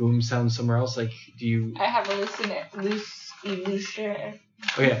big boom sound somewhere else? Like, do you? I have illusion.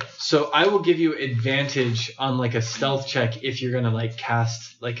 Okay, so I will give you advantage on like a stealth check if you're gonna like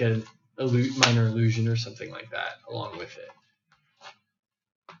cast like a minor illusion or something like that along with it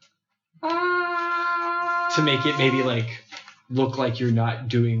to make it maybe like look like you're not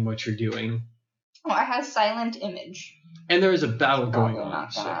doing what you're doing. Oh, I have silent image. And there is a battle going Probably on.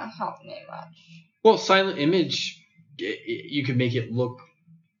 not So. gonna help me much. Well, silent image, you could make it look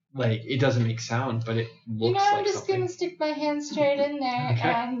like it doesn't make sound, but it looks I'm like just something. gonna stick my hand straight in there Okay.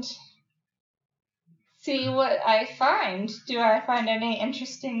 and see what I find. Do I find any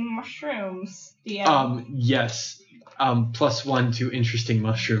interesting mushrooms? Yes. +1 to interesting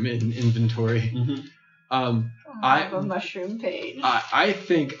mushroom in inventory. Mm-hmm. I have a mushroom page. I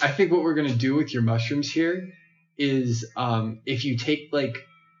think what we're gonna do with your mushrooms here is if you take like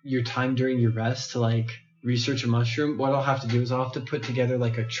your time during your rest to like research a mushroom, what I'll have to do is I'll have to put together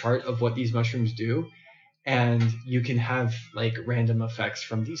like a chart of what these mushrooms do, and you can have like random effects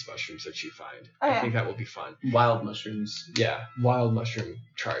from these mushrooms that you find. Oh, yeah. I think that will be fun. Wild mushrooms. Yeah, wild mushroom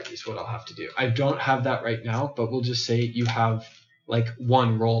chart is what I'll have to do. I don't have that right now, but we'll just say you have like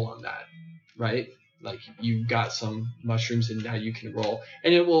one roll on that, right? Like you got some mushrooms and now you can roll,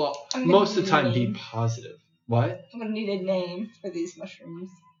 and it will I'm gonna most of the time be name. positive. What? I'm gonna need a name for these mushrooms.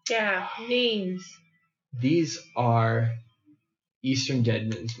 Yeah, names. These are Eastern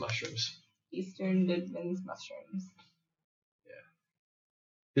Deadman's mushrooms. Eastern Deadman's mushrooms.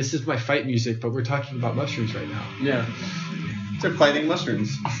 This is my fight music, but we're talking about mushrooms right now. Yeah. They're fighting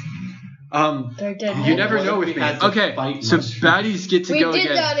mushrooms. They're dead. You never What know if with we me. had to Okay, fight so mushrooms? baddies get to We go did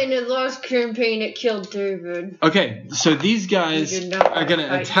again. that in the last campaign. It killed David. Okay, so these guys We did not are gonna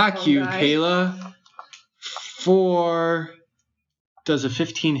fight attack some you, guy. Kayla. Does a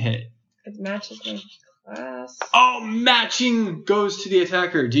 15 hit? It matches my class. Oh, matching goes to the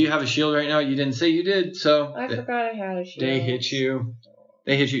attacker. Do you have a shield right now? You didn't say you did, so I forgot I had a shield. they hit you.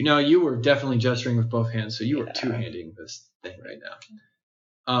 They hit you. No, you were definitely gesturing with both hands, so you were Yeah. two-handing this thing right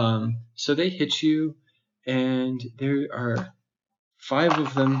now. So they hit you, and there are 5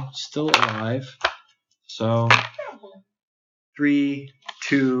 of them still alive. So 3,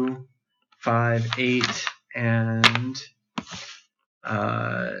 2, 5, 8, and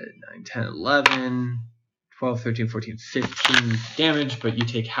 9, 10, 11, 12, 13, 14, 15 damage, but you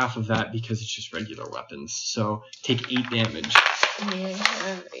take half of that because it's just regular weapons. So take 8 damage. Man,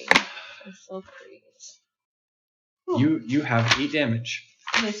 heavy. I'm so crazy. You have 8 damage.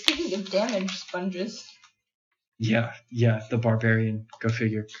 Okay, speaking of damage sponges. Yeah, the barbarian. Go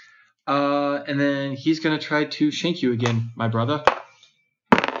figure. And then he's gonna try to shank you again, my brother.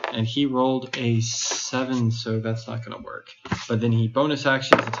 And he rolled a 7, so that's not gonna work. But then he bonus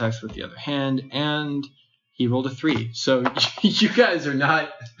actions, attacks with the other hand, and he rolled a 3. So you guys are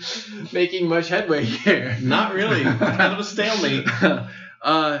not making much headway here. Not really. Kind of a stalemate.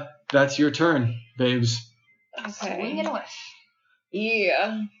 That's your turn, babes. Okay. Swing and a whiff.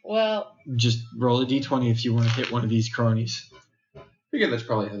 Yeah. Well, Just roll a d20 if you want to hit one of these cronies. I figure that's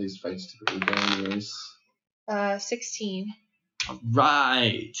probably how these fights typically go anyways. 16.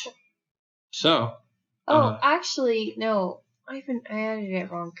 Right. So. Oh, actually, no. I added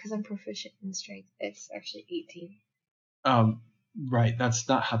it wrong because I'm proficient in strength. It's actually 18. Right. That's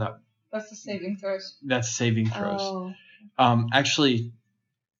not how that. That's the saving throws. That's saving throws. Oh. Actually,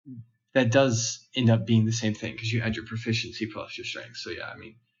 that does end up being the same thing because you add your proficiency plus your strength. So yeah, I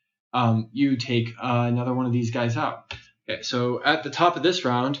mean, you take another one of these guys out. Okay, so at the top of this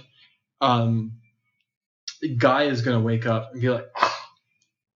round, Guy is gonna wake up and be like,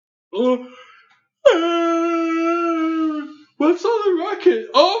 "What's on the rocket?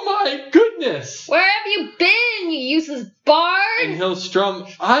 Oh my goodness!" Where have you been, you useless bard? And he'll strum,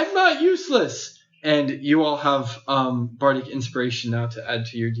 "I'm not useless." And you all have bardic inspiration now to add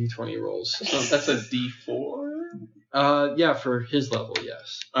to your d20 rolls. So that's a D4? Yeah, for his level,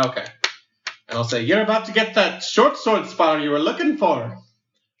 yes. Okay. And I'll say, you're about to get that short sword spar you were looking for.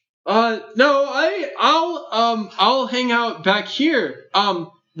 No, I'll hang out back here,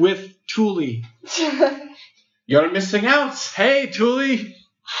 with Thule. You're missing out. Hey, Thule. Hey!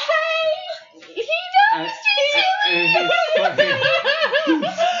 He And does!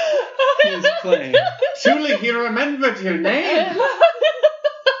 he's playing. Thule, he remembered your name.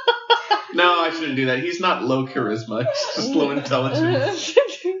 No, I shouldn't do that. He's not low charisma. He's just low intelligence.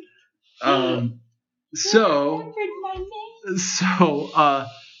 So,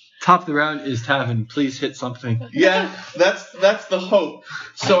 top of the round is Tavin. Please hit something. Yeah, that's the hope.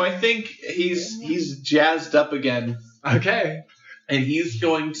 So I think he's jazzed up again, Okay. and he's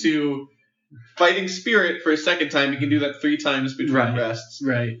going to fighting spirit for a second time. He can do that 3 times between Right. rests.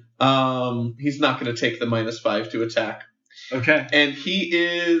 Right. He's not going to take the -5 to attack, Okay. and he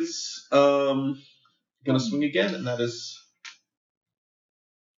is going to swing again, and that is.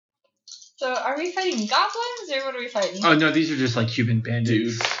 So are we fighting goblins or what are we fighting? Oh, no, these are just like human bandits.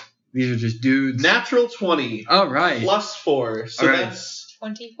 Dudes. These are just dudes. Natural 20 All right. +4. So All right. that's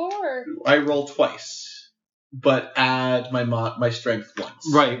 24. I roll twice, but add my strength once.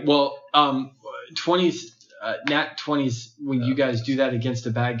 Right. Well, 20s, nat 20s, when you guys do that against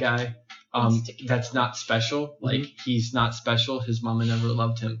a bad guy, that's not special. Like, he's not special. His mama never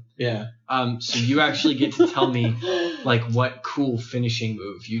loved him. Yeah. So you actually get to tell me, like, what cool finishing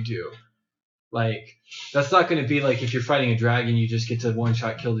move you do. Like, that's not going to be like if you're fighting a dragon, you just get to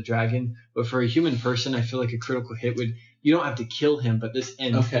one-shot kill the dragon. But for a human person, I feel like a critical hit would, you don't have to kill him, but this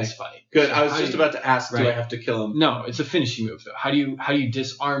ends Okay. this fight. Good. So I was how just do about to ask, do I Right. have to kill him? No, it's a finishing move though. How do you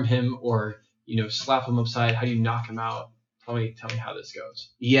disarm him or, slap him upside? How do you knock him out? Tell me how this goes.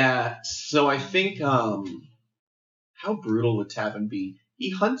 Yeah. So I think how brutal would Tavin be? He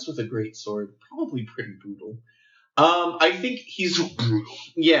hunts with a great sword. Probably pretty brutal. I think he's brutal.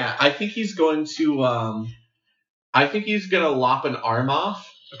 Yeah, I think he's going to lop an arm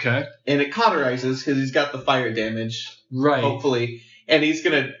off, Okay. and it cauterizes because he's got the fire damage. Right. Hopefully. And he's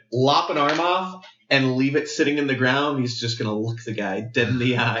going to lop an arm off and leave it sitting in the ground. He's just going to look the guy dead in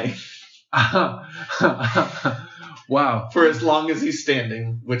the eye Wow. for as long as he's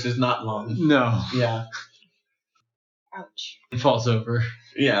standing, which is not long. No. Yeah. Ouch. falls over.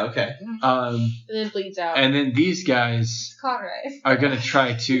 Yeah, okay. And then bleeds out. And then these guys Cauterize. are going to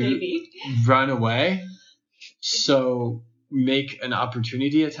try to Maybe. run away. So make an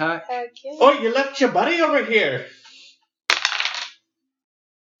opportunity attack. Heck yeah. Oh, you left your buddy over here.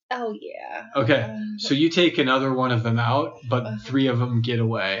 Oh, yeah. Okay, so you take another one of them out, but 3 of them get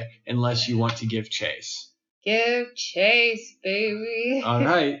away unless you want to give chase. Give chase, baby. All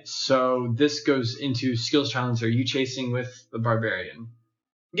right, so this goes into skills challenge. Are you chasing with the barbarian?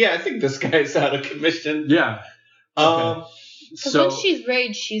 Yeah, I think this guy's out of commission. Yeah. Because So when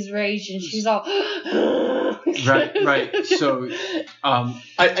she's raged, and she's all. right. So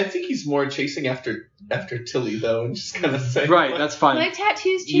I think he's more chasing after Tilly though, and just kind of saying. right, that's fine. My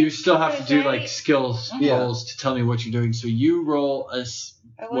tattoos. You change still have to colors, do right? like skills Yeah. rolls to tell me what you're doing. So you roll a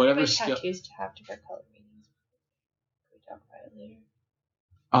I want whatever my skill. tattoos to have different color meanings. We talk about it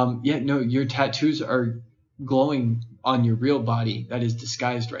later. Yeah, no, your tattoos are glowing on your real body that is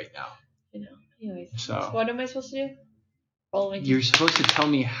disguised right now. I know. Anyways, So what am I supposed to do? Roll my you're supposed to tell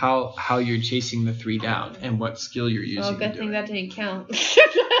me how you're chasing the 3 down and what skill you're using. Oh, to good do thing it. that didn't count.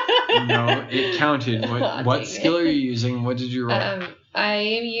 No, it counted. Aw, What dang skill it. are you using? What did you roll? I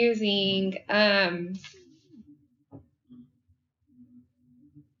am using I'm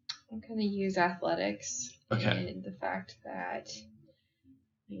gonna use athletics. Okay. And the fact that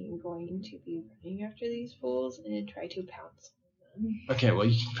I'm going to be running after these fools and try to pounce on them. Okay, well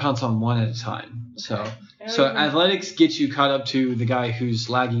you can pounce on one at a time. So I don't so even- athletics gets you caught up to the guy who's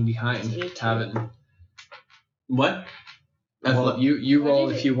lagging behind So you Tavin. What? Well, you What roll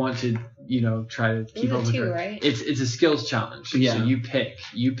is if it? you want to, try to keep It up was with a 2, her. right? It's a skills challenge. Yeah. So you pick,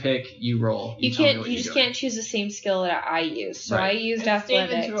 you roll. You tell me can't. what You you're just doing. can't choose the same skill that I use. So Right. I used It's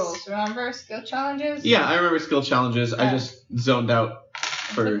David's athletics. rules. Remember skill challenges? Yeah, I remember skill challenges. I Yeah. just zoned out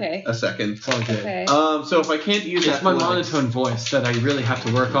for Okay. a second. It's all good. Okay. So if I can't use It's my athletics- monotone voice that I really have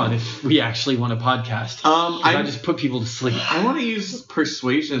to work on if we actually want a podcast. I just put people to sleep. I want to use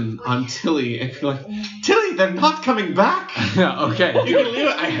persuasion on Tilly and be like, Tilly, they're not coming back. Okay. You can leave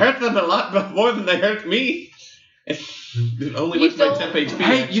it. I hurt them a lot more than they hurt me. It only You went my don't- temp HP.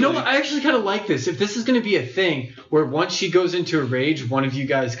 Hey, you know what? I actually kind of like this. If this is going to be a thing where once she goes into a rage, one of you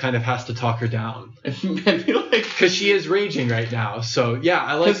guys kind of has to talk her down. I feel like Because she is raging right now. So, yeah,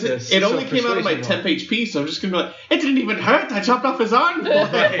 I like because this. it So only came out of my persuasion temp HP, so I'm just gonna be like, it didn't even hurt. I chopped off his arm.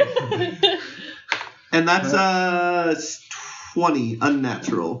 And that's 20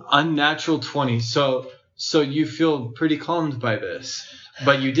 unnatural. roll. Unnatural 20. So you feel pretty calmed by this.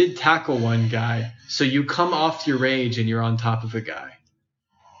 But you did tackle one guy. So you come off your rage and you're on top of a guy.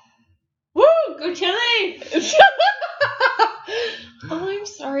 Woo! Go Chili! Oh, I'm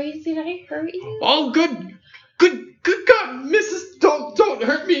sorry. Did I hurt you? Oh, good God, Mrs. Don't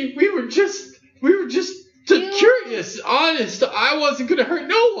hurt me. We were just curious, honest. I wasn't gonna hurt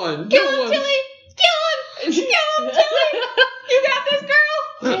no one. Kill no him, one. Tilly! Kill him! Kill him, Tilly! You got this,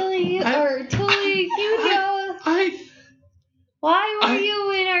 girl! Tilly, or Tilly, you know. Why were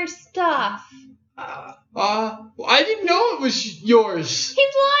you in our stuff? I didn't know it was yours. He's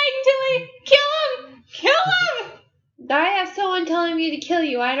lying, Tilly! Kill him! Kill him! I have someone telling me to kill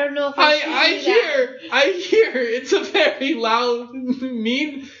you. I don't know if I should do that. I hear. It's a very loud,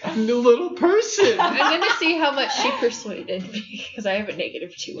 mean little person. I'm gonna see how much she persuaded me because I have a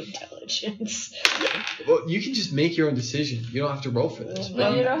 -2 intelligence. Well, you can just make your own decision. You don't have to roll for this. No,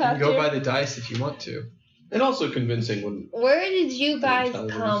 But you don't have can go to. by the dice if you want to. And also convincing when Where did you guys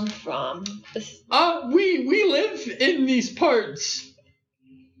Intelligence. come from? We live in these parts.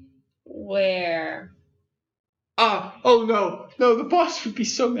 Where? Oh no, the boss would be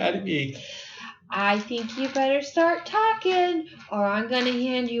so mad at me. I think you better start talking, or I'm gonna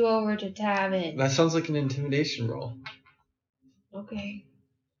hand you over to Tavin. That sounds like an intimidation roll. Okay.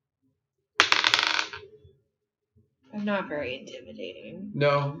 I'm not very intimidating.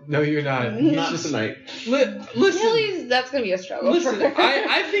 No, you're not. He's not just- tonight. Listen, Tilly's, that's gonna be a struggle for listen. her.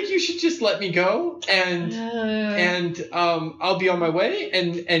 I think you should just let me go, and I'll be on my way,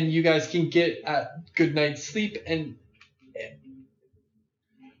 and you guys can get a good night's sleep. And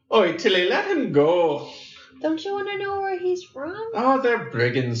Oi, Tilly, let him go. Don't you want to know where he's from? Oh, they're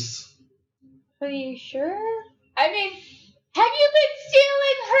brigands. Are you sure? I mean, have you been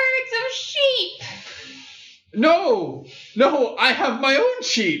stealing herds of sheep? no, I have my own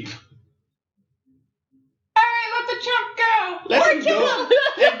sheep. Alright, let the chump go! Let him go.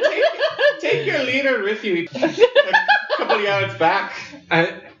 And take your leader with you. A couple of yards back.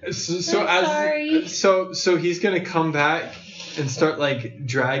 Sorry. So he's gonna come back and start like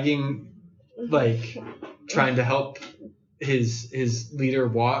dragging, like trying to help his leader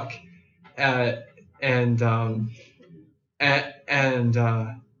walk, and and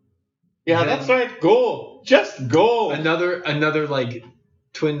Yeah, that's right. Go. Just go. another like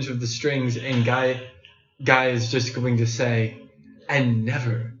twinge of the strings, and guy is just going to say, and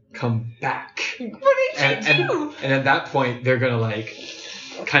never come back. What did you do? And at that point, they're gonna like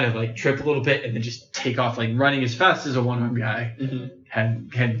kind of like trip a little bit and then just take off, like running as fast as a one-armed guy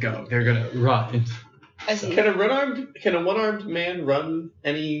can go. They're gonna run. Can a one-armed man run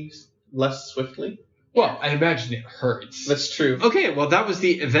any less swiftly? Well, I imagine it hurts. That's true. Okay, well, that was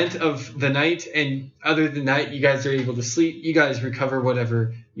the event of the night, and other than that, you guys are able to sleep. You guys recover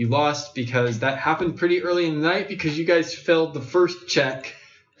whatever you lost, because that happened pretty early in the night, because you guys failed the first check.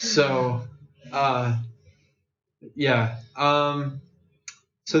 So, yeah.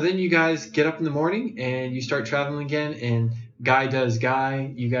 So then you guys get up in the morning, and you start traveling again, and Guy does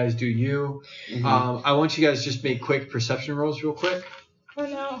Guy. You guys do you. I want you guys to just make quick perception rolls real quick. Oh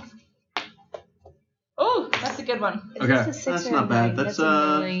no. Oh, that's a good one. Okay. That's not bad. That's a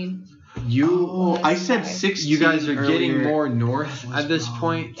 9. I said 16. You guys are getting earlier. more north at this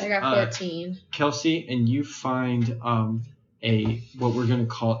point. I got 14. Kelsey, and you find a what we're gonna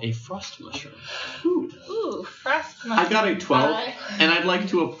call a frost mushroom. Ooh, frost I got a 12, and I'd like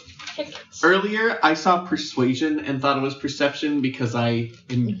to. Earlier, I saw persuasion and thought it was perception because I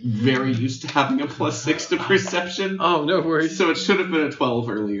am very used to having a +6 to perception. Oh, no worries. So it should have been a 12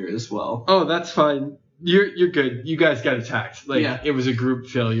 earlier as well. Oh, that's fine. You're good. You guys got attacked. Like Yeah. it was a group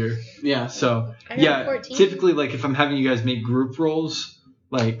failure. Yeah. So I got yeah, 14. typically like if I'm having you guys make group rolls,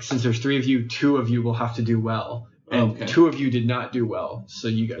 like since there's 3 of you, 2 of you will have to do well, and Okay. 2 of you did not do well. So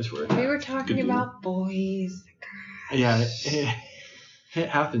you guys were. We were talking Good about boys. Yeah, it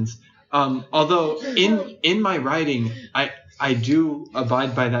happens. Although in my writing, I do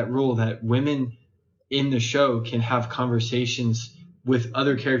abide by that rule that women in the show can have conversations with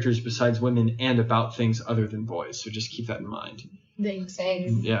other characters besides women and about things other than boys. So just keep that in mind. Thanks.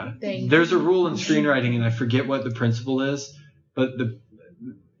 Yeah. Thanks. There's a rule in screenwriting, and I forget what the principle is, but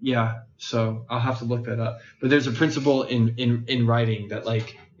so I'll have to look that up. But there's a principle in writing that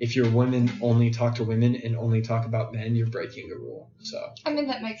like if your women only talk to women and only talk about men, you're breaking the rule. So I mean,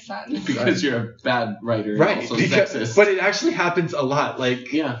 that makes sense. Because you're a bad writer and right, also because, sexist. but it actually happens a lot.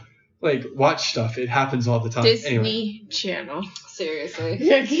 Like yeah. like watch stuff. It happens all the time. Disney Anyway, Channel. Seriously.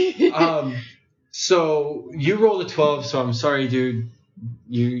 So you rolled a 12. So I'm sorry, dude.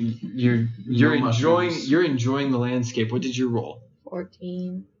 You're No enjoying mushrooms. you're enjoying the landscape. What did you roll?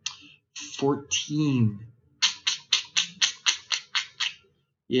 14. 14.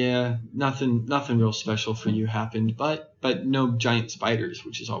 Yeah, nothing real special for you happened, but no giant spiders,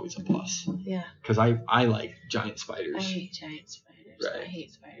 which is always a plus. Yeah. Because I like giant I spiders. hate giant spiders. Right. I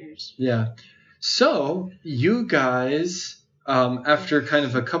hate spiders. Yeah. So you guys, after kind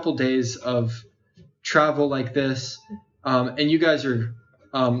of a couple days of travel like this, and you guys are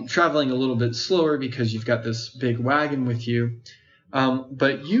traveling a little bit slower because you've got this big wagon with you,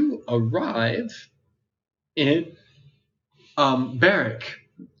 but you arrive in Barrack,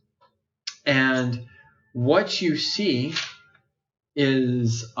 and what you see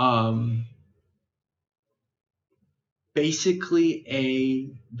is basically a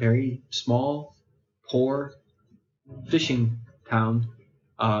very small, poor fishing town.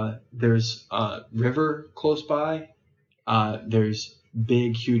 There's a river close by. There's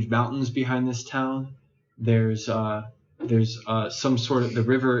big, huge mountains behind this town. There's some sort of, the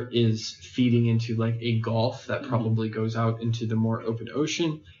river is feeding into like a gulf that probably goes out into the more open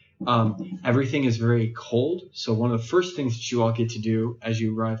ocean. Everything is very cold, so one of the first things that you all get to do as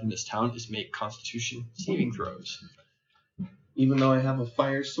you arrive in this town is make Constitution saving throws. Even though I have a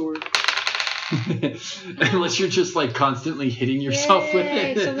fire sword. Unless you're just like constantly hitting yourself with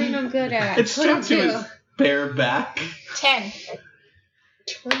Yay, it. something I'm good at. It's strapped to his bare back. 10.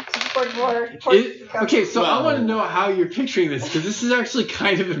 44. Okay, so I Well- want to know how you're picturing this, because this is actually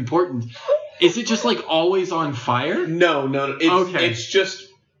kind of important. Is it just like always on fire? No. Okay. It's just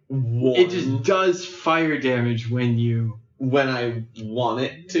warm. It just does fire damage when you. when I want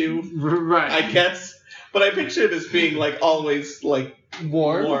it to, Right. I guess. But I picture it as being like always like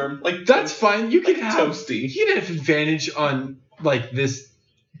warm. Like That's fine. You can like have toasty. You can have advantage on like this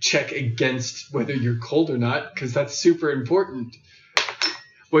check against whether you're cold or not, because that's super important.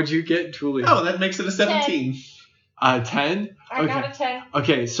 What'd you get, Tuli? Oh, that makes it a 17. 10? I got a 10.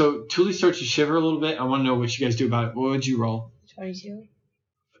 Okay, so Tuli starts to shiver a little bit. I want to know what you guys do about it. What would you roll? 22.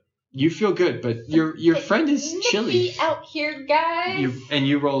 You feel good, but your friend is chilly. Nippy out here, guys.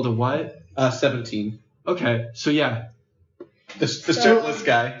 You rolled a what? 17. Okay, so yeah. The shirtless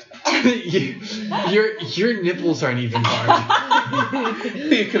guy. Your nipples aren't even hard.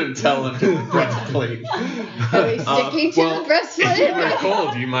 You couldn't tell under the breastplate. Are they sticking to the breastplate? If you were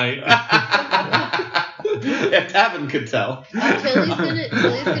cold, you might. If Tavin could tell. Tilly's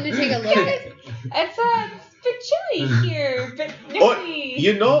gonna take a look at It's a bit chilly here, but Or, nipply.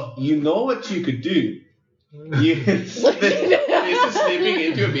 you know what you could do? This is slipping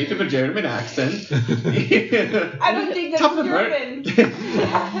into a bit of a German accent. I don't think that's Top of the German.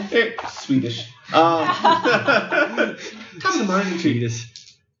 Swedish. Top of the morning tree.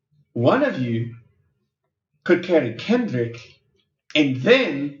 One of you could carry Kendrick, and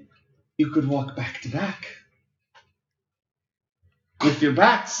then you could walk back to back with your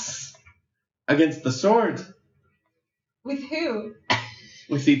backs against the sword With who?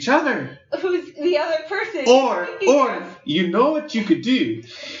 with each other. Who's the other person? Or you know what you could do?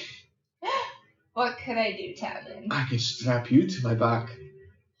 What could I do, Tavin? I could strap you to my back.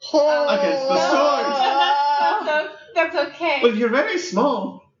 against the sword. That's okay. Well, you're very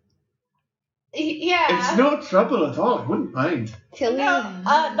small. Yeah. It's no trouble at all. I wouldn't mind. Tilly. No,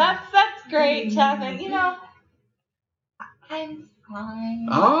 that's great, Tavin. You know, I'm fine.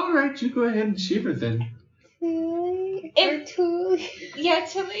 All right, you go ahead and shiver then. Tilly. If- Tilly. Yeah,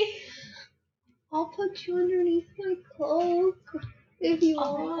 Tilly. I'll put you underneath my cloak if you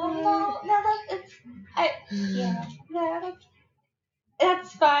Oh, want.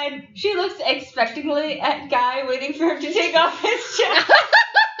 That's fine. She looks expectantly at Guy, waiting for him to take off his jacket.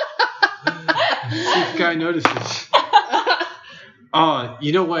 See if Guy notices.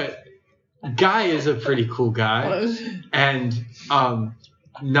 You know what? Guy is a pretty cool guy, and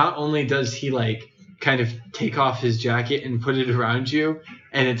not only does he like kind of take off his jacket and put it around you,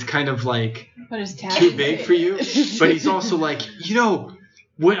 and it's kind of like What is Tavin too big say? for you, but he's also like, you know,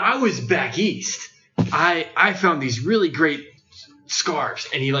 when I was back east, I found these really great scarves,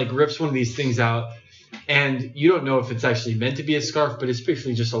 and he like rips one of these things out, and you don't know if it's actually meant to be a scarf, but it's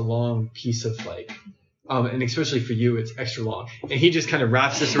basically just a long piece of like, and especially for you, it's extra long, and he just kind of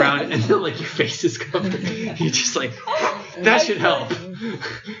wraps this around, and then like your face is covered. He's just like, that should help.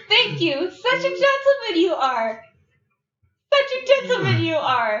 Thank you. Such a gentleman you are. Such a gentleman you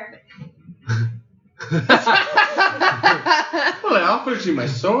are. Well, I offered you my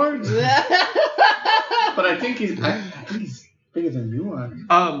sword, but I think he's bigger than you are.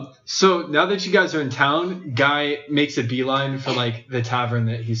 So now that you guys are in town, Guy makes a beeline for like the tavern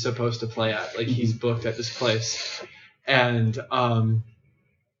that he's supposed to play at. Like he's booked at this place, and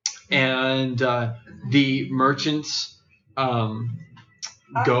the merchants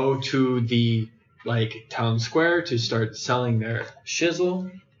go to the like town square to start selling their shizzle,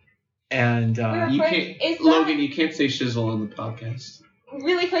 and Real You quick, can't, is that- Logan. You can't say shizzle on the podcast.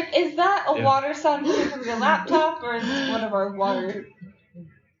 Really quick, is that a Yeah. water sound coming from your laptop, or is this one of our water?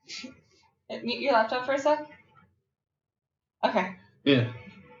 Mute your laptop for a sec. Okay. Yeah.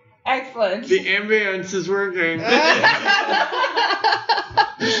 Excellent. the ambience is working.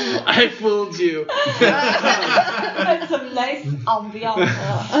 I fooled you. That's some nice ambiance.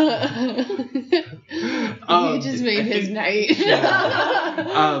 You just made his night.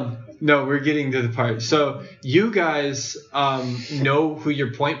 No, we're getting to the part. So you guys know who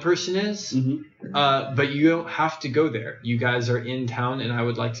your point person is, Mm-hmm. but you don't have to go there. You guys are in town, and I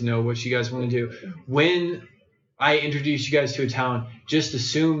would like to know what you guys want to do. When I introduce you guys to a town, just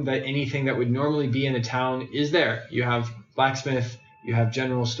assume that anything that would normally be in a town is there. You have blacksmith, you have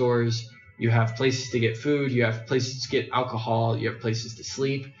general stores, you have places to get food, you have places to get alcohol, you have places to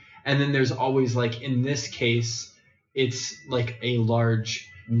sleep, and then there's always, like in this case, it's like a large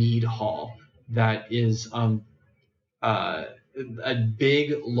mead hall that is a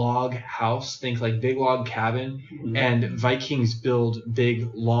big log house, think like big log cabin, and Vikings build big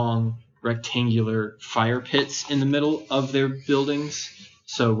long rectangular fire pits in the middle of their buildings.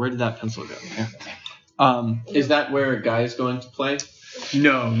 So where did that pencil go? Yeah. Is that where a guy is going to play?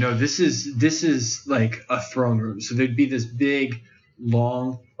 No, this is like a throne room. So there'd be this big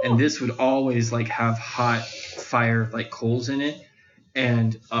long, and this would always like have hot fire like coals in it.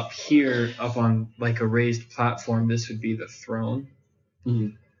 And up here, up on like a raised platform, this would be the throne.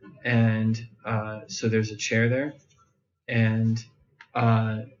 Mhm. And so there's a chair there, and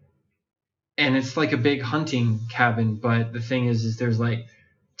it's like a big hunting cabin. But the thing is there's like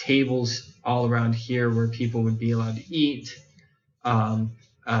tables all around here where people would be allowed to eat and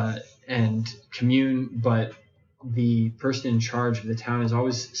commune. But the person in charge of the town is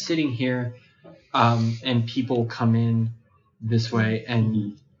always sitting here, and people come in this way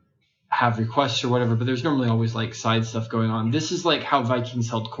and have requests or whatever, but there's normally always like side stuff going on. This is like how Vikings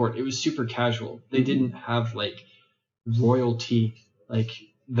held court. It was super casual. They didn't have like royalty, like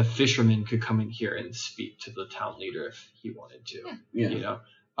the fisherman could come in here and speak to the town leader if he wanted to. Yeah. You know,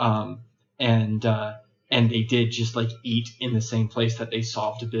 and they did just like eat in the same place that they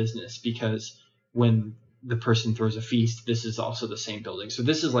solved a business, because when the person throws a feast, this is also the same building. So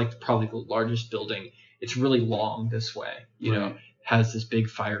this is like probably the largest building. It's really long this way, you know, has this big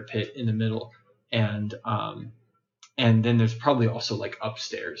fire pit in the middle, and then there's probably also like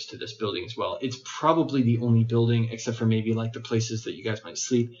upstairs to this building as well. It's probably the only building, except for maybe like the places that you guys might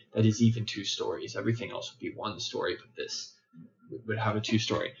sleep, that is even 2 stories. Everything else would be 1 story, but this would have a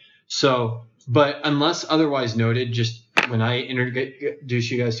 2-story. So, but unless otherwise noted, just when I introduce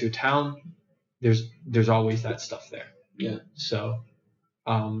you guys to a town, there's always that stuff there. Yeah. So,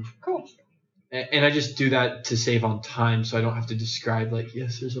 Cool. And I just do that to save on time, so I don't have to describe like,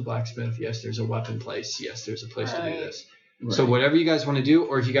 yes, there's a blacksmith, yes, there's a weapon place, yes, there's a place to do this. Right. So whatever you guys want to do,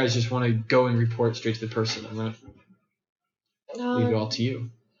 or if you guys just want to go and report straight to the person, I'm gonna leave it all to you.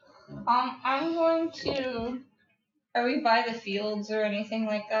 I'm going to. Are we by the fields or anything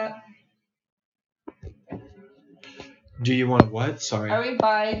like that? Do you want to what? Sorry. Are we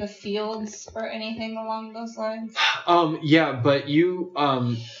by the fields or anything along those lines? Yeah, but you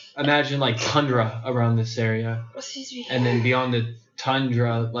imagine like tundra around this area, Excuse me. and then beyond the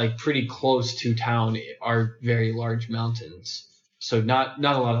tundra, like pretty close to town, are very large mountains. So not a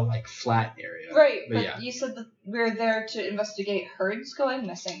lot of like flat area. Right, But but yeah. you said that we're there to investigate herds going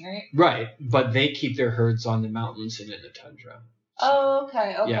missing, right? Right, but they keep their herds on the mountains and in the tundra. Oh,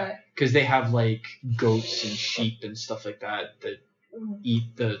 okay. Yeah, because they have like goats and sheep and stuff like that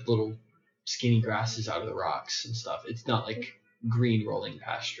eat the little skinny grasses out of the rocks and stuff. It's not like green rolling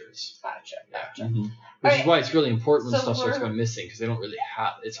pastures. Gotcha. Mm-hmm. Which Alright, is why it's really important when so stuff starts we're- going missing, because they don't really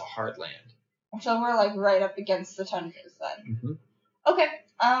have. It's a hard land. So we're like right up against the tundras then. Mm-hmm. Okay.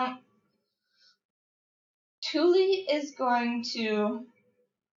 Thule is going to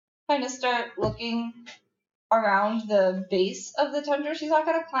kind of start looking around the base of the tundra. She's not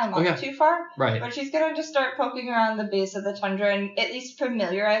going to climb up Okay. too far, Right. but she's going to just start poking around the base of the tundra and at least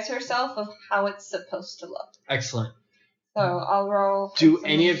familiarize herself of how it's supposed to look. Excellent. So I'll roll. Do some-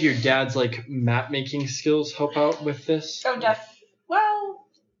 any of your dad's like map making skills help out with this? Oh, well,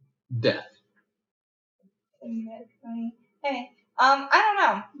 Death. hey,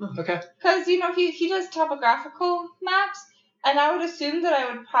 I don't know. Okay. Because, he does topographical maps, and I would assume that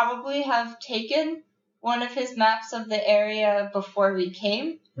I would probably have taken one of his maps of the area before we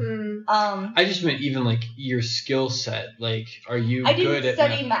came. I just meant even like your skill set. Like, are you I didn't good at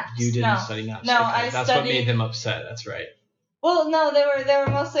study maps, You didn't no. study maps. No, Okay, I that's what studied- made them upset. That's right. Well, no, they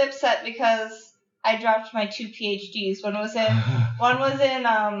were mostly upset because I dropped my 2 PhDs. One was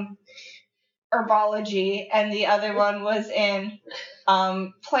in herbology, and the other one was in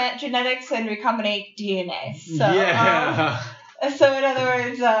plant genetics and recombinant DNA. So, yeah. So in other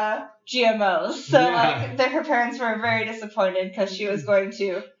words, GMOs. So Yeah. her parents were very disappointed because she was going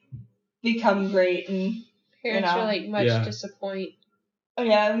to become great, and Parents were like much Yeah. disappoint.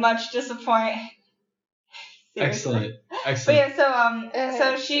 much disappointed. Excellent. But Excellent. yeah,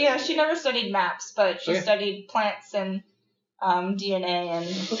 so she never studied maps, but she Okay. studied plants and DNA and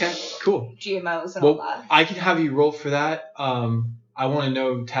Okay. Cool. GMOs and all Well, that. I can have you roll for that. I want to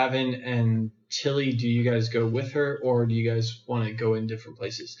know, Tavin and Tilly, do you guys go with her, or do you guys want to go in different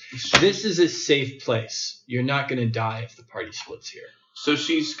places? This is a safe place. You're not going to die if the party splits here. So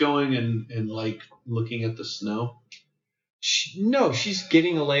she's going and like looking at the snow. No, she's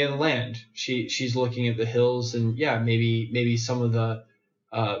getting a lay of the land. She's looking at the hills and maybe some of the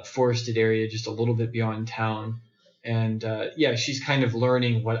forested area just a little bit beyond town, and she's kind of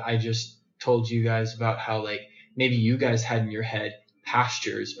learning what I just told you guys about how like maybe you guys had in your head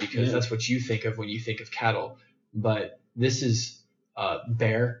pastures because that's what you think of when you think of cattle, but this is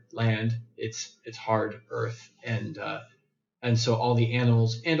bare land. It's hard earth, and so all the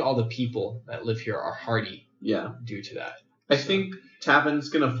animals and all the people that live here are hardy Yeah. due to that. I think Tavin's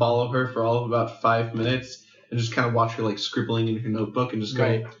gonna follow her for all of about 5 minutes and just kind of watch her like scribbling in her notebook and just go,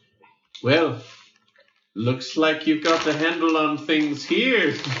 Right. well, looks like you've got the handle on things here.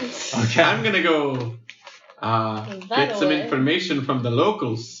 Okay. I'm gonna go get some away. information from the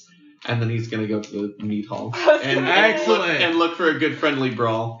locals. And then he's gonna go to the meat hall Excellent. and look for a good friendly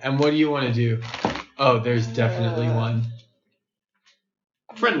brawl. And what do you want to do? Oh, there's definitely one.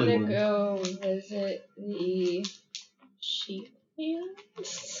 Friendly I'm one. gonna go visit the sheep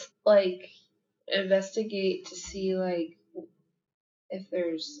fields. Like, investigate to see, like, if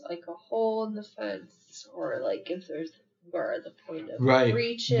there's, like, a hole in the fence or, like, if there's where the point of Right.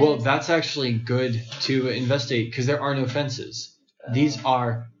 breach is. Well, that's actually good to investigate because there are no fences. These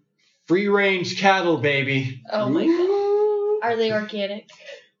are free range cattle, baby. Oh my god. Are they organic?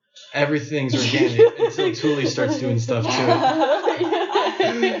 Everything's organic until Thule starts doing stuff to it.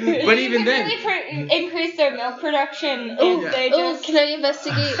 But even then, really increase their milk production Oh, if they oh, just can I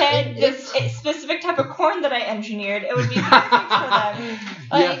investigate? fed this specific type of corn that I engineered. It would be perfect for them.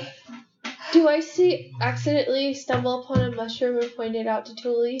 Like, do I accidentally stumble upon a mushroom and point it out to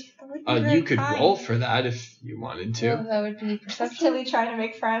Thule? you could roll for that if you wanted to. Well, that would be Is perception. Tilly trying to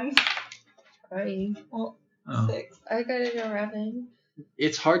make friends? Fine. Oh. 6. I got an 11.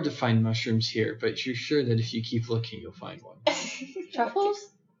 It's hard to find mushrooms here, but you're sure that if you keep looking, you'll find one. Truffles?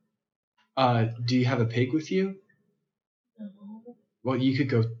 Do you have a pig with you? No. Well, you could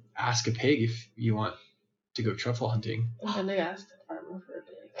go ask a pig if you want to go truffle hunting. I'm gonna ask the farmer for a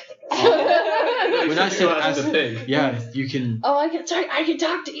pig. When I said ask the pig. Yeah, you can. Oh, I can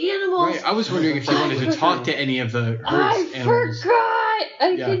talk to animals. Right, I was wondering if you wanted to talk to any of the herd's I animals. forgot.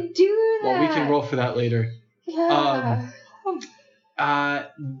 I Yeah. can do that. Well, we can roll for that later. Yeah.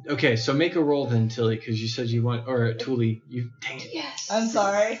 Okay, so make a roll then, Tilly, because you said you want, or Thule, you. Dang it. Yes. I'm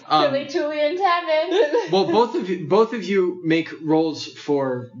sorry. Um, Tilly, and Tevin. Well, both of you make rolls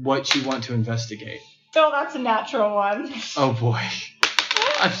for what you want to investigate. Oh, that's a natural one. Oh boy,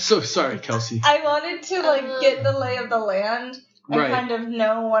 I'm so sorry, Kelsey. I wanted to get the lay of the land and Right. kind of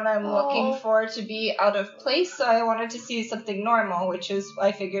know what I'm looking Oh. for to be out of place. So I wanted to see something normal, which is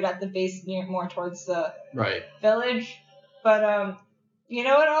I figured at the base more towards the Right. village. But you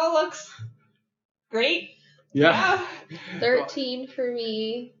know, it all looks great. Yeah. 13 for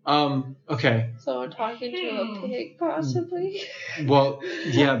me. Okay. So I'm talking to a pig, possibly. Well,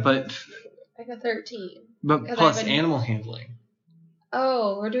 yeah, but I got 13. but 'Cause I plus have an- animal handling.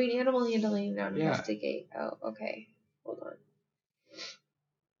 Oh, we're doing animal handling now. Yeah. Investigate. Oh, okay. Hold on.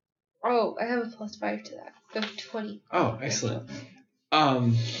 Oh, I have a +5 to that. So 20. Oh, excellent.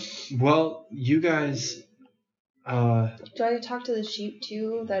 Well, you guys. Do I talk to the sheep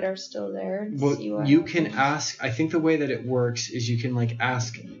too that are still there? And Well, see what you can happens? ask. I think the way that it works is you can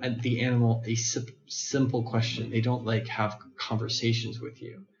ask the animal a simple question. They don't have conversations with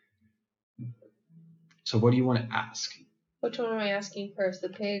you. So what do you want to ask? Which one am I asking first, the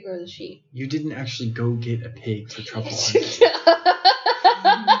pig or the sheep? You didn't actually go get a pig to truffle hunt.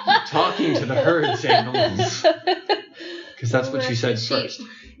 Talking to the herd's animals, because that's what you said first.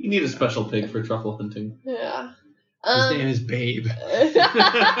 You need a special pig for truffle hunting. Yeah. His name is Babe.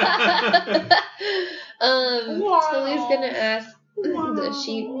 Tilly's gonna ask the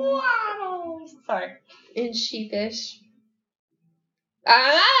sheep Sorry. in sheepish.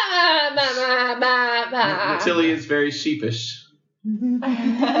 Tilly is very sheepish.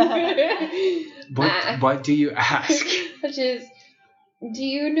 What do you ask? Which is, do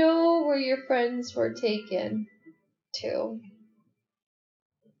you know where your friends were taken to?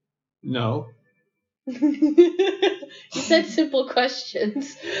 No. You said simple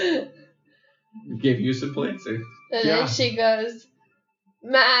questions. Gave you a simple answer. And Yeah. then she goes,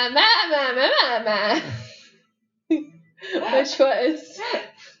 ma. Which was...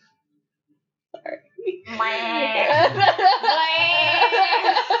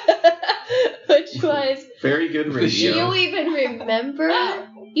 Which was... Very good Do radio. you even remember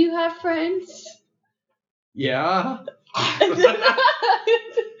you have friends? Yeah.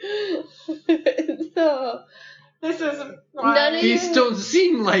 So, This is none of These your, don't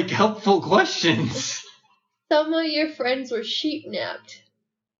seem like helpful questions. some of your friends were sheep napped.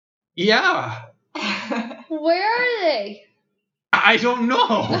 Yeah. Where are they? I don't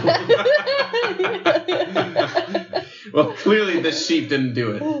know. Well, clearly the sheep didn't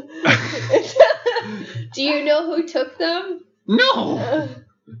do it. Do you know who took them? No.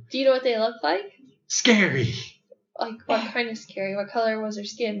 Do you know what they look like? Scary. Like, what kind of scary? What color was their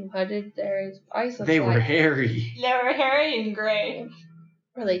skin? How did their eyes look They like? were hairy. They were hairy and gray.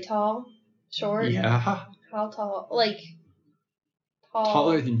 Were they tall? Short? Yeah. How tall? Like, tall.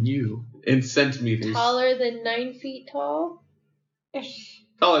 Taller than you. In centimeters. Taller than 9 feet tall?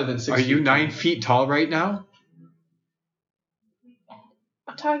 Taller than 6 Are you 9 feet tall right now?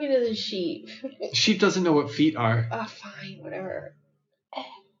 I'm talking to the sheep. Sheep doesn't know what feet are. Fine, whatever.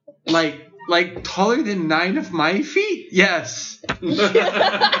 Like taller than 9 of my feet? Yes.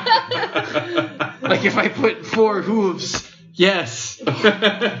 Like if I put 4 hooves. Yes. This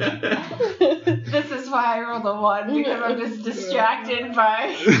is why I rolled a 1, because I'm just distracted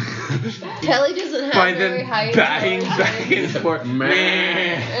by... Kelly doesn't have By very them high batting intelligence. back and forth.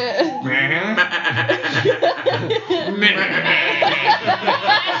 Meh. Meh.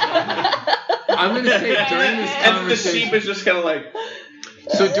 I'm gonna say during this And the conversation. sheep is just kind of like,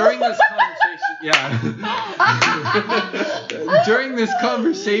 So during this conversation, yeah. During this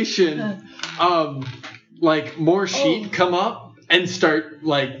conversation, like more sheep come up and start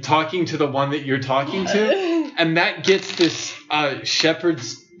like talking to the one that you're talking to, and that gets this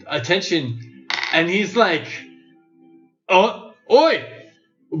shepherd's attention, and he's like, "Oh, oi,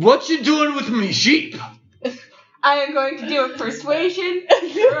 what you doing with me sheep?" I am going to do a persuasion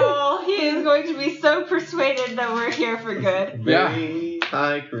roll. He is going to be so persuaded that we're here for good. Very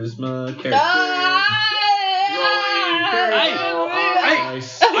high charisma character.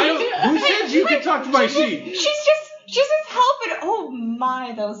 Who said you could talk to my sheep? She's just helping. Oh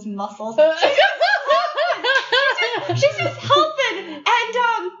my, those muscles. She's just helping,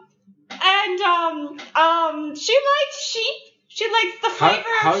 and she likes sheep. She likes the flavor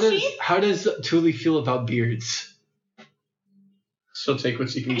of sheep. How does Thule feel about beards? She'll take what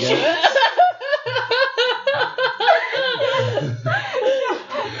she can get.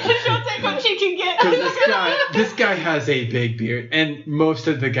 She'll take what she can get. Because this guy has a big beard, and most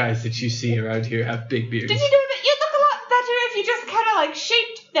of the guys that you see around here have big beards. Did you know that you'd look a lot better if you just kind of like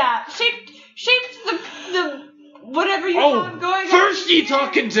shaped the whatever you have going on? First ye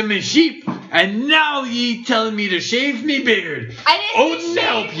talking to me sheep, and now ye telling me to shave me beard. I didn't Oats say to shape,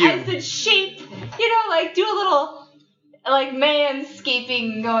 help you. I said shape. You know, like do a little like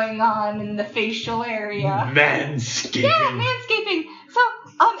manscaping going on in the facial area. Manscaping. Yeah, manscaping. So,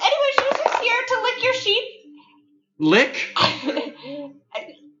 anyway, she was just here to lick your sheep. Lick?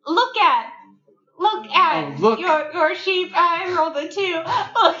 Look at your sheep. I rolled a 2.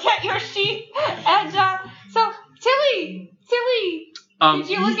 Look at your sheep. And so Tilly, did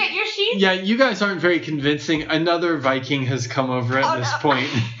you look at your sheep? Yeah, you guys aren't very convincing. Another Viking has come over at this point.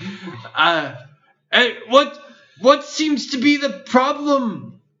 Hey, what seems to be the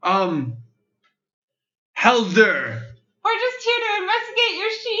problem, Helder? We're just here to investigate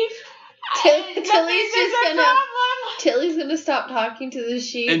your sheep. Tilly's gonna stop talking to the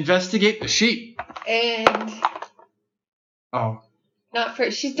sheep. Investigate the sheep. And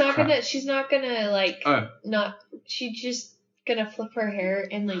she's not Crap. gonna like she's just gonna flip her hair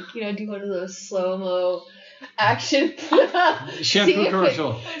and like, do one of those slow-mo action Shampoo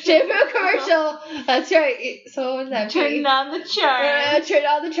commercial. Shampoo commercial. That's right. So what does that Turn mean? on the chart. Turn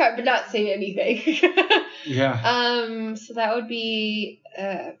on the chart, but not say anything. Yeah. So that would be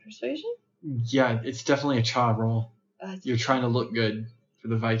persuasion. Yeah, it's definitely a cha roll. You're trying to look good for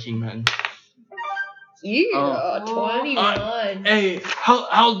the Viking men. Yeah, 21. Hey,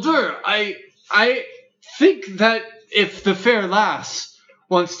 Helder, I think that if the fair lass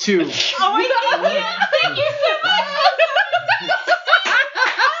wants to. Oh, thank you so much.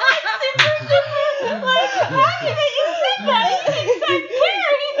 I'm happy that you said that. He thinks I'm fair.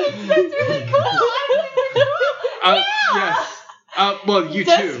 He thinks that's really cool. I'm super cool. Yes. Well, you too.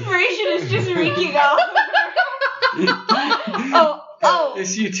 Desperation is just reeking all over.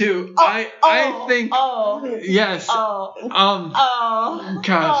 It's you too. I think. Yes. Gosh.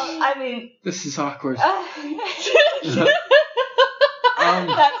 I mean. This is awkward. That's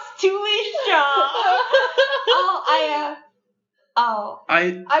Thule's job.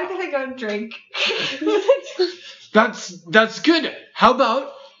 I'm gonna go drink. That's good. How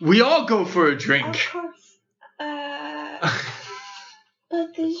about we all go for a drink? Of course.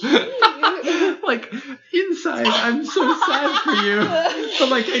 But the sheep. Like inside, I'm so sad for you, but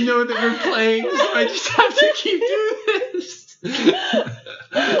like I know that we're playing, so I just have to keep doing this.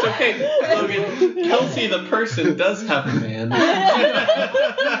 It's okay, Logan. Kelsey, the person, does have a man.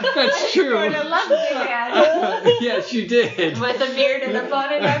 That's true. You're a lovely man. Yes, you did. With a beard and a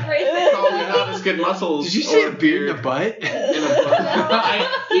butt and everything. Probably not as good muscles. Did you say or a beard and a butt? And a butt.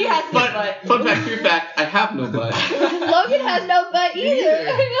 He has no But butt. fun fact, true fact, I have no butt. Logan has no butt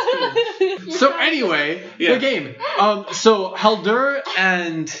either. So anyway, the game. So Helder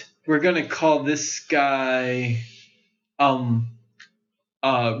and we're gonna call this guy,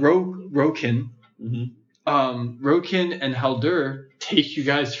 Rokin. Mm-hmm. Rokin and Helder take you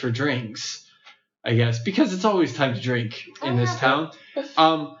guys for drinks, I guess, because it's always time to drink in this town.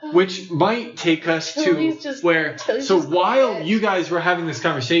 Which might take us to where. So while you guys were having this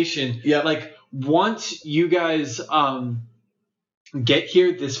conversation, like once you guys get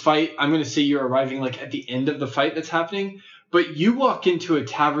here, this fight, I'm gonna say you're arriving like at the end of the fight that's happening, but you walk into a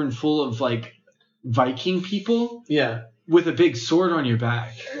tavern full of like Viking people. Yeah. With a big sword on your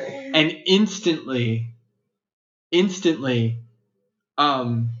back, and instantly,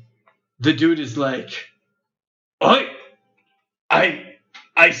 the dude is like, I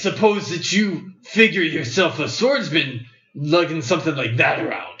suppose that you figure yourself a swordsman lugging something like that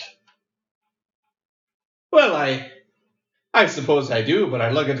around. Well, I suppose I do, but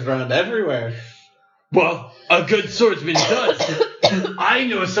I lug it around everywhere. Well, a good swordsman does. I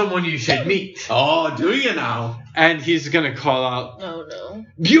know someone you should meet. Oh, do you now? And he's gonna call out, Oh no.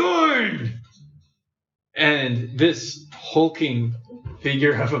 Bjorn! And this hulking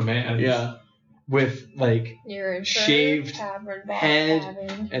figure of a man Yeah. with like You're in for Shaved tavern, boss head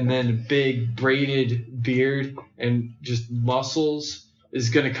tavern. and then a big braided beard and just muscles is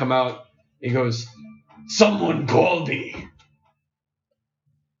gonna come out. He goes, someone called me.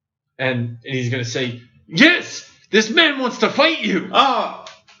 And he's gonna say, yes, this man wants to fight you. Oh.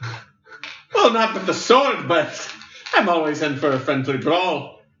 Well, not with the sword, but I'm always in for a friendly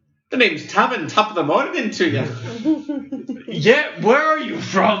brawl. The name's Tavern, top of the morning to you. Yeah, where are you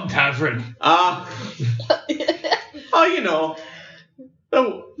from, Tavern? Oh, you know.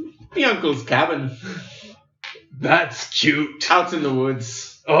 My uncle's cabin. That's cute. Out in the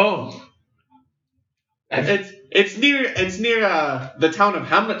woods. Oh. It's near the town of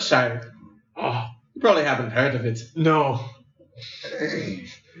Hamletshire. Oh, You probably haven't heard of it. no.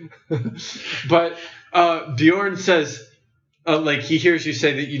 But Bjorn says, like he hears you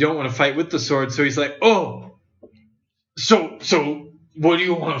say that you don't want to fight with the sword, so he's like, oh, so what do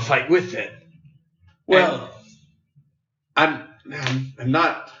you want to fight with then? Well, I'm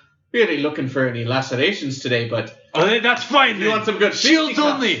not really looking for any lacerations today, but Oh, that's fine. you then. want some good Shields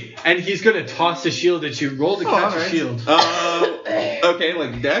fisticuffs? only. And he's gonna toss a shield at you. Roll to Oh, catch a alright. shield. Okay,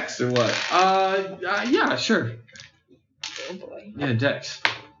 like Dex or what? Yeah, sure. Oh boy. Yeah, Dex.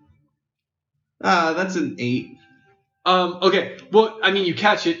 That's an 8. Okay. Well, I mean, you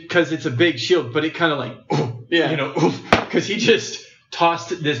catch it because it's a big shield, but it kind of like, Yeah. you know, because he just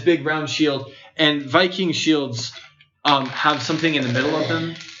tossed this big round shield, and Viking shields have something in the middle of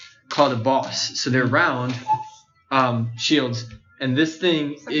them called a boss. So they're round shields, and this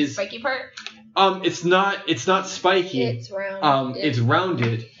thing It's like is the spiky part. it's not spiky. It's round. It's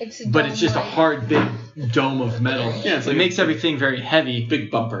rounded, It's but it's just a dome-like. hard big dome of metal. Yeah, it's like it makes everything very heavy.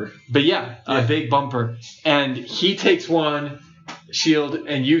 Big bumper. But yeah, Yeah. a big bumper. And he takes one shield,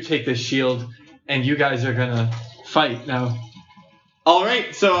 and you take this shield, and you guys are gonna fight now. All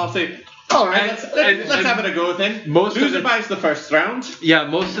right, so I'll say, all right, And- let's and have it a go then. most of Loser the- buys the first round. Yeah,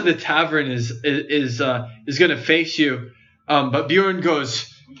 most of the tavern is gonna face you, but Bjorn goes,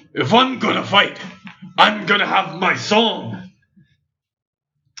 if I'm gonna fight, I'm gonna have my song.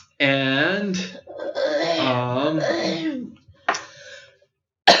 And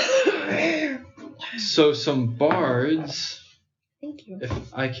so some bards. Thank you. If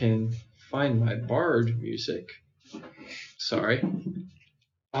I can find my bard music. Sorry.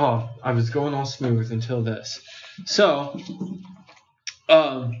 Oh, I was going all smooth until this. So,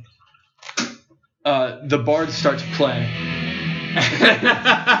 the bards start to play.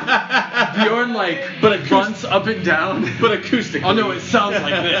 Bjorn runs up and down. But acoustic. Oh no, it sounds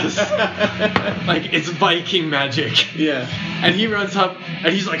like this. Like it's Viking magic. Yeah. And he runs up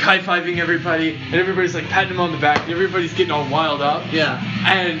and he's like high-fiving everybody, and everybody's like patting him on the back, and everybody's getting all wild up. Yeah.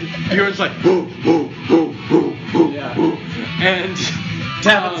 And Bjorn's like, boo, boo, boo, boo, boo, Yeah. boo. And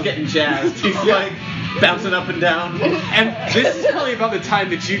Tavin's getting jazzed. He's like bouncing up and down. and this is probably about the time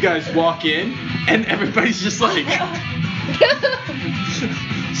that you guys walk in, and everybody's just like.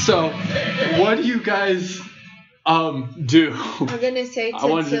 So, what do you guys do? I'm gonna say to I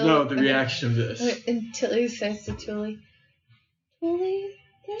wanted to Tilly- know the reaction of this. And Tilly says to Tilly, Tilly,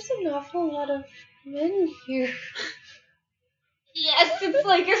 there's an awful lot of men here. Yes, it's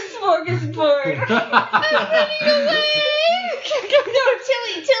like a smorgasbord. I'm running away! No,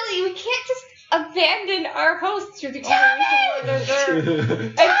 Tilly, we can't just abandon our hosts. You're the only reason why they're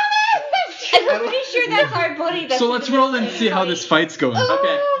there. And I'm pretty sure that's our buddy. That's So let's roll and see how this fight's going.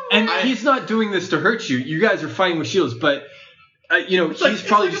 Okay. And he's not doing this to hurt you. You guys are fighting with shields, but he's like- probably it's just like a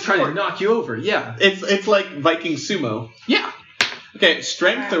trying to sport. knock you over. Yeah. It's like Viking sumo. Yeah. Okay,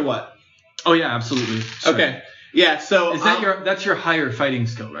 strength or what? Oh yeah, absolutely. Okay. Yeah, so Is that that's your higher fighting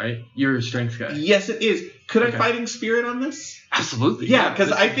skill, right? You're a strength guy. Yes, it is. Could Okay. I fighting spirit on this? Absolutely. Yeah, because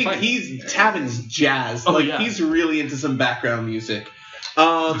this I is think fine. Tavin's jazzed. Oh, like yeah. he's really into some background music.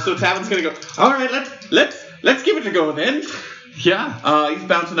 So Tavin's gonna go. All right, let's give it a go then. Yeah. He's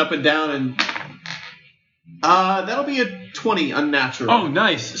bouncing up and down, and that'll be a 20 unnatural. Oh,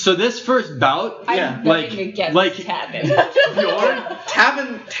 nice. So this first bout, Yeah. I'm like- betting against like- Tavin. Bjorn,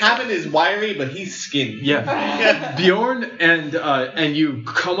 Tavin is wiry, but he's skinny. yeah, Bjorn and you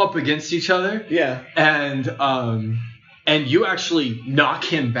come up against each other, Yeah. and you actually knock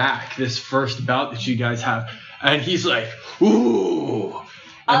him back this first bout that you guys have, and he's like, ooh,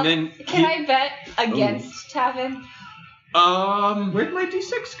 and then Can I bet against Tavin? Where'd my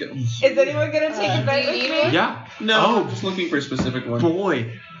D6 go? Is anyone gonna take a bet with me? yeah, No, Oh. I'm just looking for a specific one.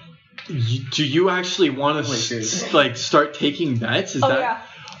 boy, Do you actually want to start taking bets? Is that? Yeah.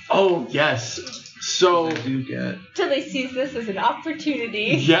 Oh yes. So I do get. Tilly sees this as an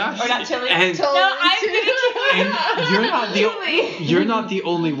opportunity. yeah. Or not Tilly. And No, I'm gonna you're not the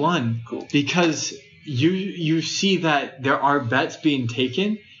only one. Cool. Because you see that there are bets being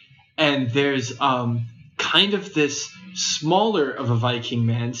taken, and there's kind of this smaller of a Viking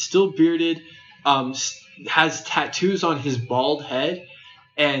man, still bearded, has tattoos on his bald head,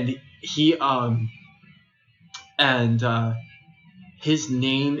 and he his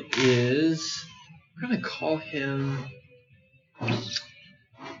name is, I'm gonna call him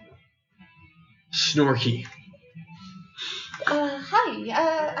Snorky.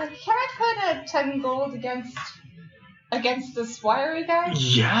 Hi. Can I put 10 gold against this wiry guy?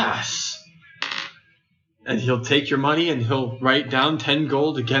 Yes. And he'll take your money and he'll write down 10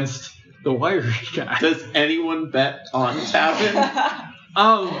 gold against the wiry guy. Does anyone bet on Tavin?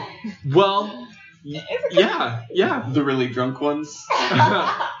 Well, yeah. The really drunk ones.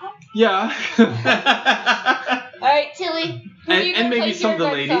 Yeah. All right, Tilly. Who are you And gonna maybe place some of the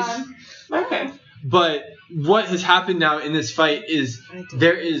your ladies. bets on? Okay. But what has happened now in this fight is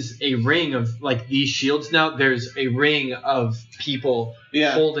there is a ring of, like, these shields now. There's a ring of people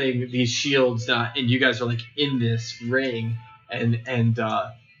Yeah. holding these shields now, and you guys are, like, in this ring and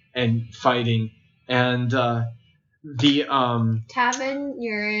fighting. And the Tavern,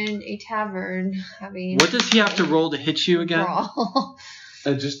 you're in a tavern having what does he have to roll to hit you again? brawl.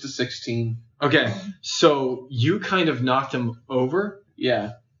 Just a 16. Okay, so you kind of knocked him over,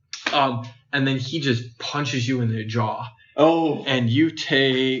 Yeah. and then he just punches you in the jaw, Oh, and you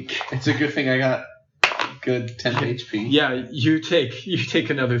take it's a good thing I got good 10 HP. yeah, you take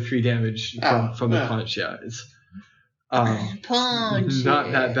another 3 damage from the punch. Yeah, it's Punch.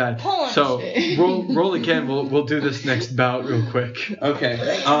 not that bad. Punch So it. roll again. We'll do this next bout real quick.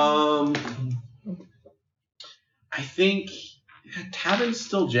 Okay. I think Tavin's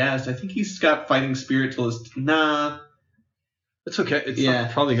still jazzed. I think he's got fighting spirit till his. Nah. It's okay. It's Yeah.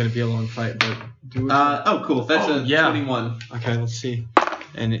 not probably gonna be a long fight, but do it. Oh, cool. That's Oh, a yeah. 21. Okay, let's see.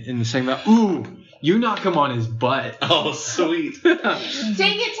 And in the same bout, ooh, you knock him on his butt. Oh, sweet. Dang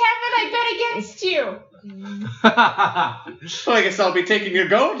it, Tavin, I bet against you. Well, I guess I'll be taking your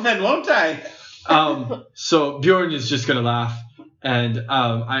gold then, won't I? So Bjorn is just gonna laugh, and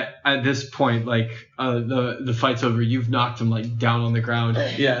I at this point, like, the fight's over. You've knocked him, like, down on the ground,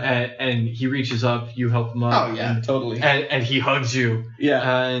 Yeah. and he reaches up. You help him up. Oh, yeah, totally. And he hugs you,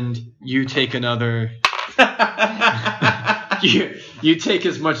 Yeah. and you take another. You take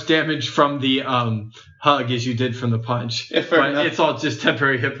as much damage from the hug as you did from the punch, Yeah, fair but enough. it's all just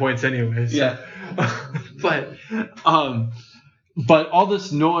temporary hit points anyways. Yeah. But all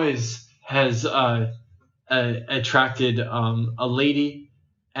this noise has attracted a lady,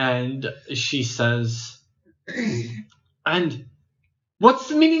 and she says, "And what's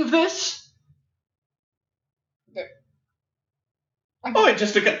the meaning of this? Oh,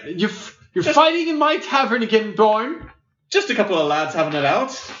 You're fighting in my tavern again, Bjorn." just a couple of lads having it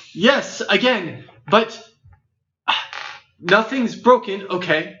out. Yes, again, but nothing's broken.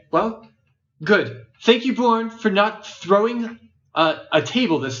 Okay, well, good. Thank you, Bjorn, for not throwing a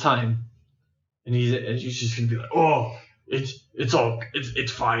table this time. And he's just gonna be like, "Oh, it's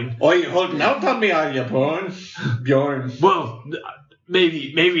fine. Oh, you holding out on me, are you, Bjorn? Well,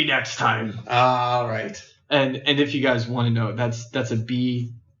 maybe next time." All right. And if you guys want to know, that's a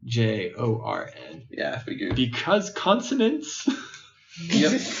BJORN. Yeah, I figured. Because consonants.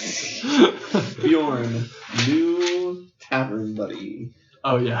 Yep. Bjorn, new tavern buddy.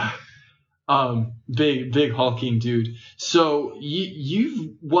 Oh yeah. Big hulking dude. So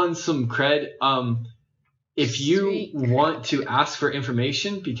you've won some cred. If you Sweet. want to ask for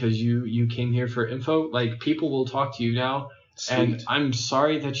information because you came here for info, like, people will talk to you now. Sweet. And I'm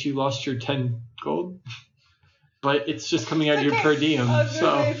sorry that you lost your 10 gold, but it's just coming out of your per diem.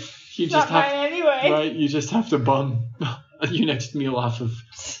 So you It's just not have mine anyway. right. You just have to bum your next meal off of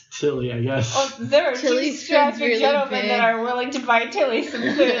Tilly, I guess. Well, there are Tilly's two strapped food's really gentlemen big. that are willing to buy Tilly some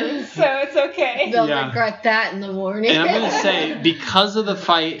food, so it's okay. They'll Yeah. regret that in the morning. And I'm gonna say, because of the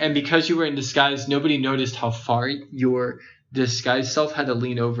fight and because you were in disguise, nobody noticed how far your disguised self had to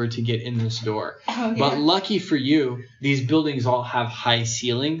lean over to get in this door. Oh, But lucky for you, these buildings all have high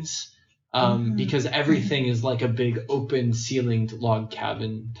ceilings, because everything is like a big open ceilinged log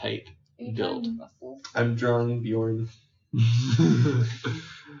cabin type build. I'm drawing Bjorn.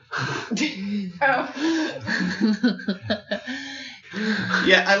 Oh.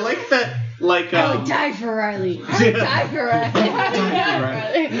 Yeah, I like that Like I would die for Riley. I would die for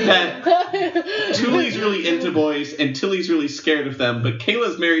Riley. that Tully's really into boys and Tilly's really scared of them, but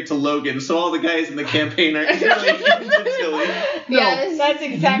Kayla's married to Logan, so all the guys in the campaign are really into Tilly. Yes. That's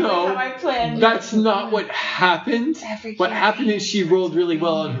exactly No, how I planned. That's not what happened. Every What campaign. happened is she rolled really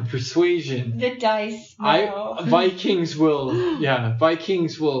well on her persuasion. The dice. No. Vikings will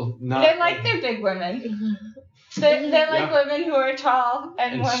not. They like their big women. They like women who are tall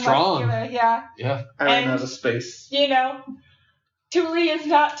and more strong. muscular. Yeah. Yeah. I ran And- out of space. You know, Tully is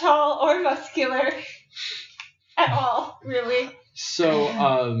not tall or muscular at all, really.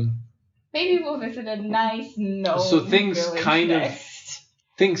 So Maybe we'll visit a nice gnome So things village kind of- next.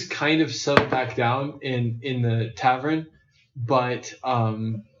 things kind of settle back down in the tavern, but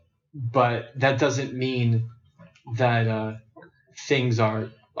that doesn't mean that things are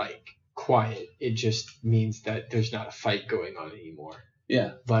like quiet. It just means that there's not a fight going on anymore.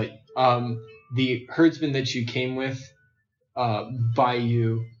 Yeah. But the herdsman that you came with buy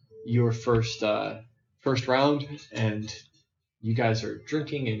you your first round, and you guys are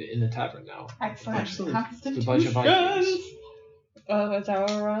drinking in the tavern now. Excellent. It's a bunch of Vikings. Oh, is that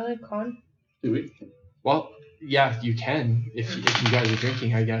what we're on? Con? Do we? Well, yeah, you can if you guys are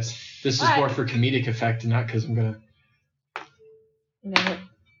drinking, I guess. This is What? more for comedic effect, and not because I'm gonna. No.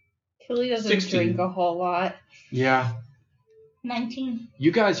 Tilly doesn't 16. drink a whole lot. Yeah, 19.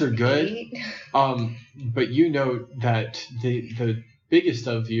 you guys are good. 8. But you know that the biggest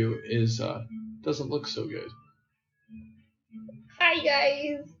of you is doesn't look so good. Hi,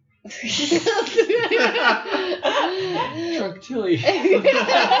 guys. Drunk Tilly.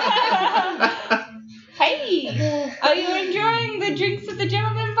 Hey! Are you enjoying the drinks that the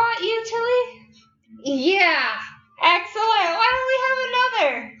gentleman bought you, Tilly? Yeah. Excellent. Why don't we have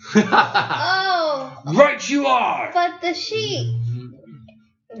another? Oh, Right, you are. but the sheep.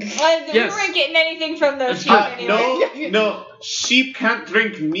 Yes. We weren't getting anything from those sheep anyway. No, sheep can't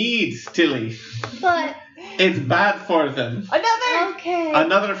drink mead, Tilly. But It's bad for them. Another! okay.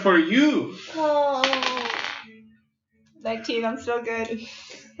 Another for you. Oh. 19, I'm still good.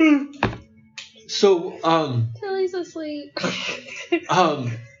 So Tilly's asleep.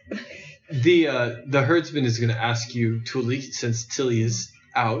 the herdsman is gonna ask you, Tilly, since Tilly is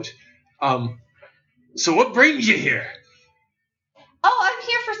out. So what brings you here? Oh, I'm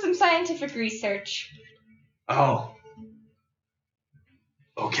here for some scientific research. Oh.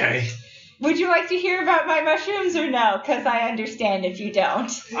 Okay. Would you like to hear about my mushrooms or no? Because I understand if you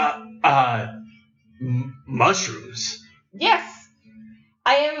don't. Mushrooms. Yes.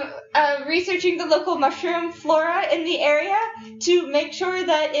 I am researching the local mushroom flora in the area to make sure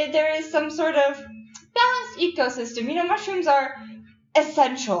that there is some sort of balanced ecosystem. You know, mushrooms are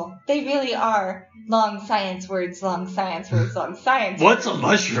essential. They really are. Long science words, long science words, long science words. What's a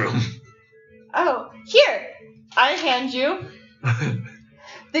mushroom? Oh, here. I hand you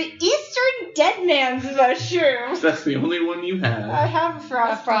the Eastern Dead Man's mushroom. That's the only one you I have. have a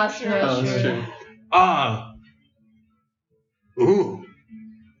frost, mushroom. Oh, that's true. Ooh.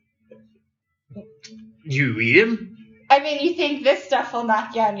 You eat him? I mean, you think this stuff will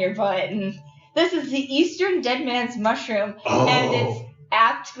knock you on your butt, and this is the Eastern Dead Man's mushroom, and it's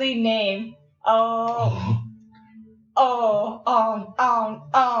aptly named. Oh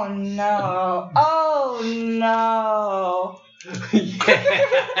no. Oh no.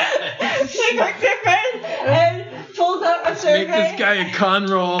 Yeah. She looks at Fred and pulls out a survey. Make this guy a con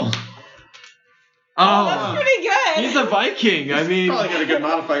roll. Oh, that's pretty good. He's a Viking. I mean, Probably got a good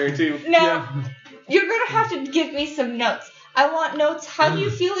modifier too. Now, yeah. you're going to have to give me some notes. I want notes how you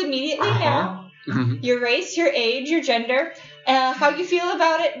feel immediately now, Mhm. your race, your age, your gender, how you feel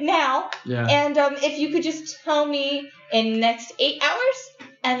about it now, Yeah. and if you could just tell me in the next 8 hours,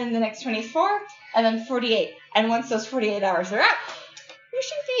 and then the next 24, and then 48. And once those 48 hours are up, you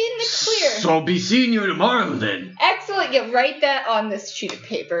should be in the clear. So I'll be seeing you tomorrow then. Excellent. You write that on this sheet of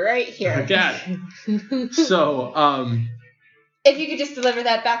paper right here. Got it. So, If you could just deliver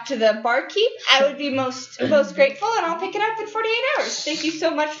that back to the barkeep, I would be most grateful, and I'll pick it up in 48 hours. Thank you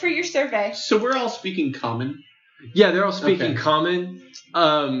so much for your survey. So we're all speaking common. yeah, they're all speaking Okay. common.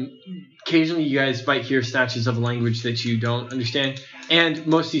 Occasionally you guys might hear snatches of a language that you don't understand. And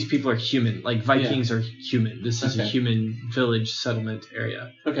most of these people are human. Like, Vikings are human. This is a Okay. human village settlement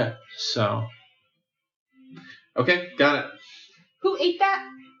area. Okay. So, Okay, got it. Who ate that?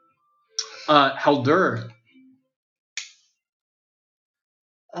 Haldur.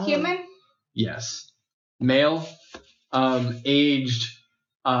 Human? Yes. Male. Aged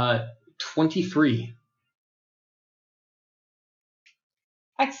 23.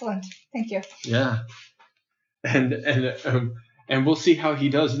 Excellent. Thank you. Yeah. And and we'll see how he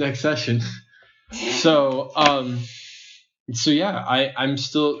does next session. So yeah, I'm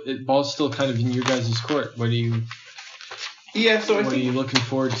still ball's still kind of in your guys' court. What are you? Yeah. So what are you looking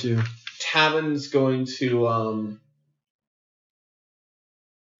forward to? Tavin's going to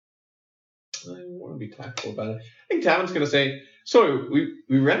I want to be tactful about it. I think Tavin's going to say, "So we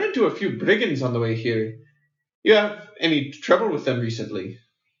ran into a few brigands on the way here. You have any trouble with them recently?"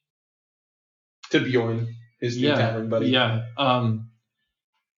 To Bjorn, his new tavern buddy. Yeah.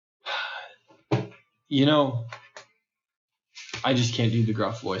 You know, I just can't do the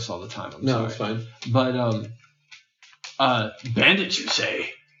gruff voice all the time. I'm sorry. It's fine. But bandits, you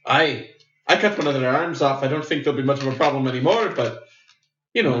say? I cut one of their arms off. I don't think there'll be much of a problem anymore, but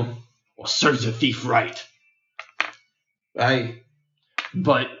you know. Well, serves a thief right.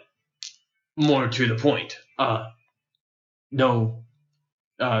 But more to the point. No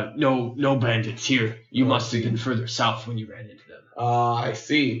bandits here. You must have been further south when you ran into them. I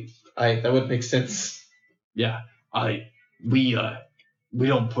see. That would make sense. Yeah. We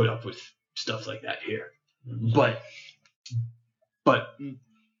don't put up with stuff like that here. But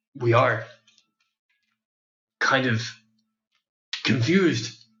we are kind of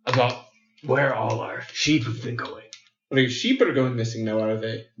confused about where all our sheep have been going. Well, your sheep are going missing now, are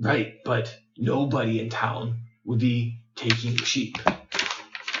they? Right, but nobody in town would be taking the sheep.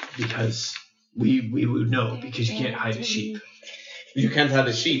 Because we would know, because you can't hide a sheep. You can't hide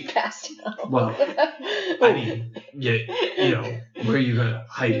a sheep. Well, I mean, you know, where are you going to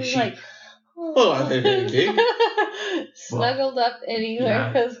hide a sheep? Like, oh, are they very big? Snuggled up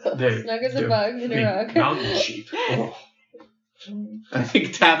anywhere, snug as a bug in a rug. Mountain sheep. Oh. I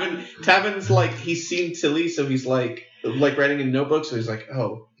think Tavin's like, he's seen Tilly, so he's like writing in notebooks, so he's like,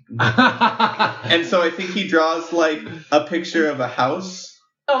 oh. And so I think he draws like a picture of a house.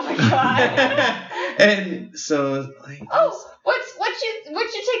 Oh my god. And so like,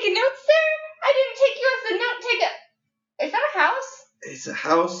 what you taking notes there? I didn't take you as a note taker. Is that a house? It's a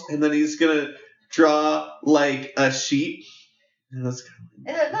house, and then he's gonna draw like a sheep. And those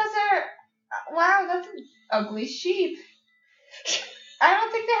are wow, that's an ugly sheep. I don't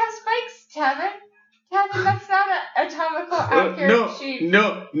think they have spikes, Tavin. Tavin, that's not an atomical accurate sheep.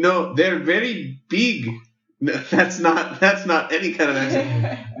 No, they're very big. No, that's not any kind of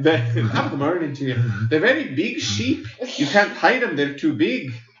accent. They're very big sheep. You can't hide them. They're too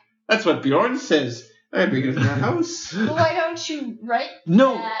big. That's what Bjorn says. They're bigger than a house. Well, why don't you write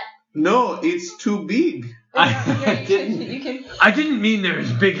that? No, it's too big. I didn't mean they're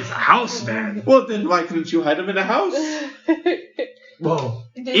as big as a house, man. Well, then why couldn't you hide them in a house? Well,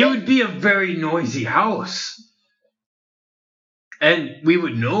 it would be a very noisy house. And we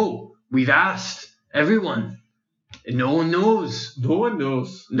would know. We've asked everyone. And no one knows. No one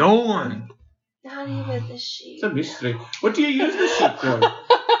knows. No one. Not even the sheep. It's a mystery. What do you use the sheep for?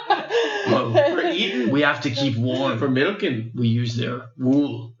 Well, for eating? We have to keep warm. For milking? We use their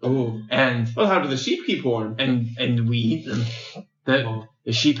wool. Oh. And well, how do the sheep keep warm? And we eat them. The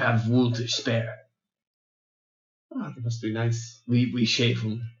sheep have wool to spare. Oh, that must be nice. We shave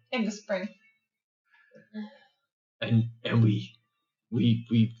them. In the spring. And we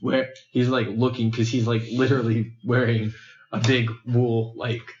wear. He's like looking because he's like literally wearing a big wool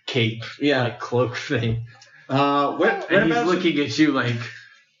like cape, like cloak thing. And he's looking at you like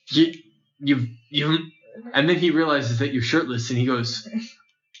you. And then he realizes that you're shirtless, and he goes,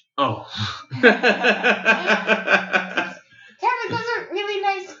 "Oh." Kevin, those are really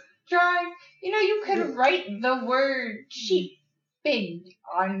nice drawings. You know, you could write the word sheep big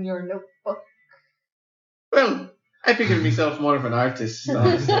on your notebook. Well, I figured myself more of an artist,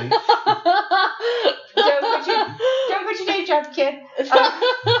 honestly. Don't put your day job, kid.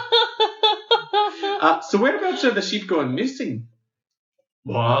 So whereabouts are the sheep going missing?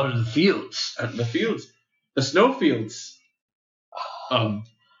 Well, out of the fields. Out of the fields? The snow fields?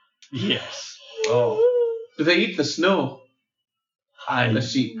 Yes. Oh. Do they eat the snow? The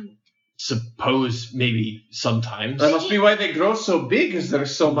sheep? Suppose maybe sometimes. That must be why they grow so big, is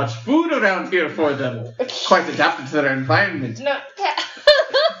there's so much food around here for them. Quite adapted to their environment. No.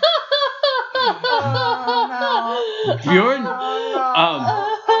 Bjorn?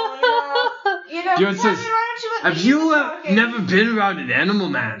 You know, Bjorn says, have you never been around an animal,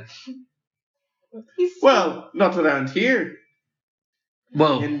 man? Well, not around here.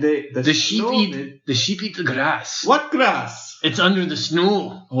 Well, the sheep eat the grass. What grass? It's under the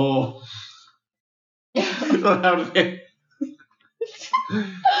snow. Oh. They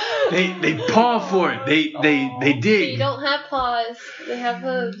paw for it. They dig. They don't have paws. They have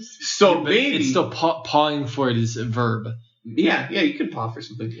hooves. So yeah, maybe it's still pawing for it is a verb. Yeah, you can paw for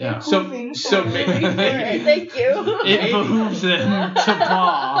something. Yeah. So Moving maybe, Alright, thank you. It behooves them to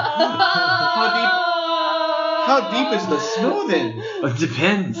paw. how deep is the snow then? It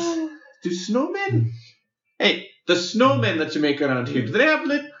depends. Do snowmen? Hey, the snowmen that you make around here, do they have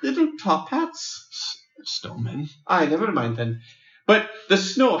little top hats? Snowmen. Aye, never mind then. But the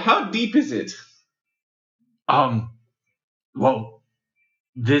snow, how deep is it? Well,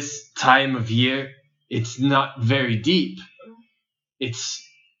 this time of year, it's not very deep. It's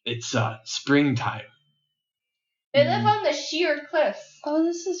springtime. They live on the sheer cliffs. Oh,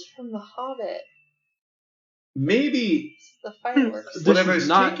 this is from The Hobbit. Maybe This is the fireworks. This Whatever is is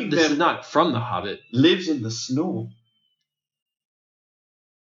not. taking This them- is not from The Hobbit. lives in the snow.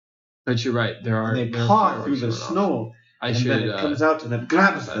 But you're right. There are. And they there are paw fireworks through the going off. snow, I and should. then it comes out and it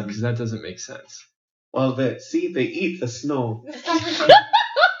grabs them. because that doesn't make sense. Well, they eat the snow. This conversation.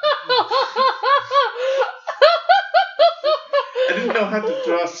 I didn't know how to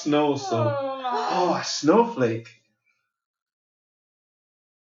draw snow, so. Oh, a snowflake.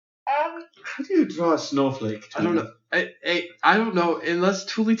 How do you draw a snowflake? I don't know. I don't know. Unless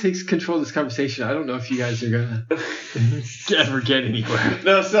Thule takes control of this conversation, I don't know if you guys are gonna ever get anywhere.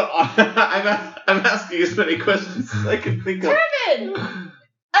 No, so I'm asking as many questions as I can think of. Kevin!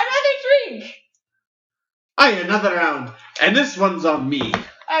 Another drink! Aye, another round. And this one's on me.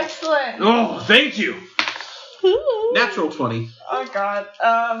 Excellent. Oh, thank you. Natural 20. Oh god.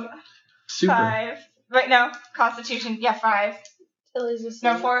 Super. 5. Wait, no. Constitution. Yeah, 5. Tilly's a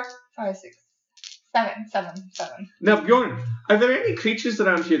No, 4. 5, 6. 7. Now, Bjorn, are there any creatures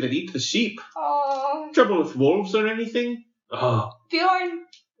around here that eat the sheep? Oh. Trouble with wolves or anything? Oh, Bjorn.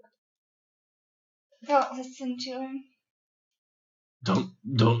 Don't listen to him.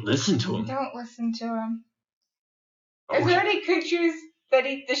 don't listen to him. Don't listen to him. Oh, Is there any creatures that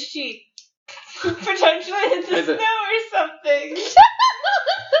eat the sheep? Potentially it's the Is snow it- or something.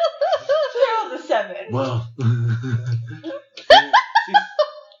 Roll the 7. Well,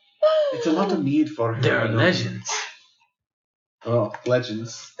 It's a lot of mead for her. there are you know. legends. Oh,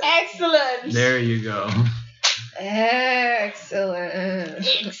 legends. Excellent. There you go. Excellent.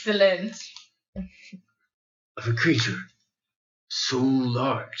 Excellent. Of a creature so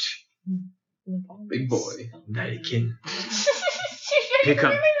large Big boy. that it can You're Pick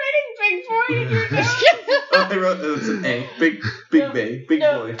up. really writing big boy in your notes. Oh, I wrote it's an A. Big No, bay. Big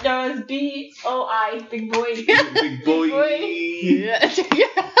no, boy. No, it's B-O-I. Big boy. Big boy. Yeah.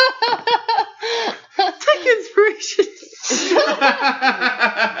 take inspiration.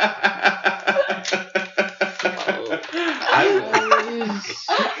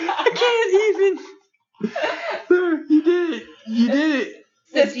 I can't even. There, you did it. You did it.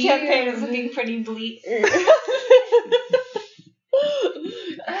 This Dear campaign is looking pretty bleak.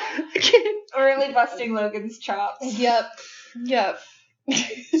 I can't. Really busting Logan's chops. Yep.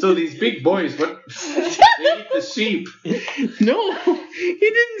 So these big boys, what? They eat the sheep. No, he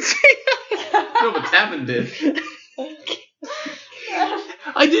didn't say that. No, but Tavin did.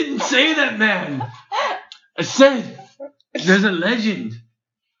 I didn't say that, man. I said there's a legend.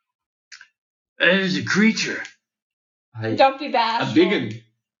 There's a creature. Don't be A bashful. biggin.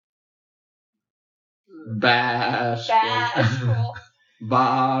 Bashful. Bashful. That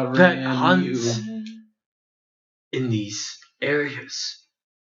Baran hunts you. in these areas.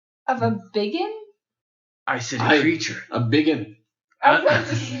 Of a biggin? I said a Aye. creature. A biggin.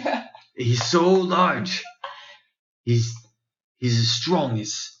 He's so large. He's as strong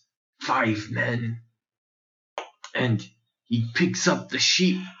as 5 men. And he picks up the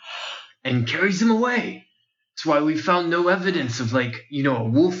sheep and carries them away. That's why we found no evidence of, a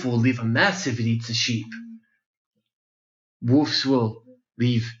wolf will leave a mess if it eats a sheep. Wolves will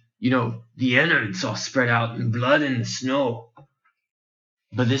leave, the innards all spread out and blood in the snow.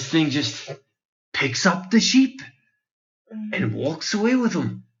 But this thing just picks up the sheep and walks away with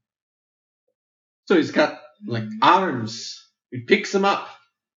them. So he's got arms. He picks them up.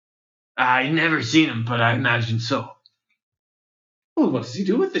 I never seen him, but I imagine so. Well, what does he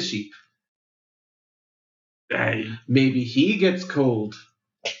do with the sheep? I, Maybe he gets cold.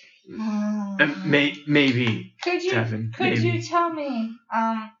 maybe, Could you Tevin, could maybe. you tell me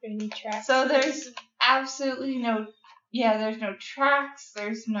Any tracks? so there's absolutely no there's no tracks,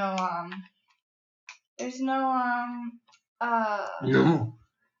 there's no No.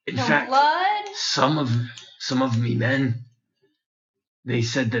 In no fact, blood. some of me men, they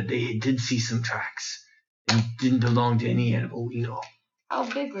said that they did see some tracks. It didn't belong to any animal we know. How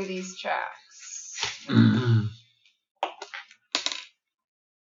big were these tracks?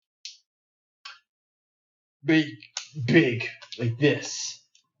 Big, like this.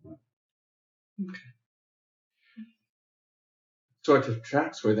 sort of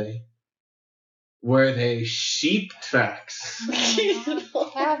tracks were they? Were they sheep tracks?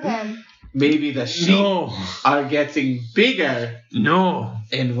 Kevin. Maybe the sheep No. are getting bigger No.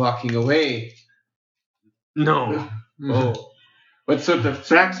 and walking away. No. Oh. What sort of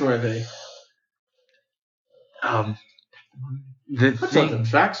tracks were they? The What sort of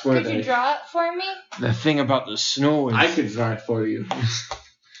tracks were Could they? you draw it for me? the thing about the snow is I could draw it for you.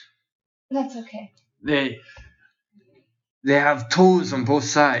 That's okay. they have toes on both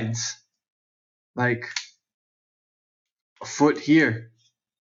sides, like a foot here,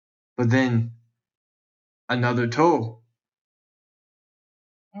 but then another toe.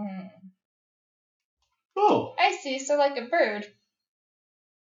 Oh. I see. So like a bird.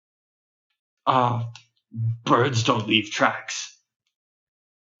 Birds don't leave tracks.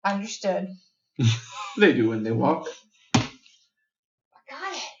 Understood. They do when they walk. Got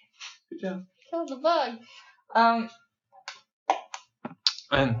it. Good job. Killed the bug.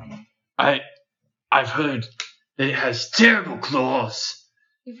 And I've heard that it has terrible claws,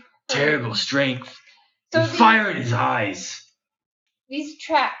 terrible strength, So and fire in his eyes. these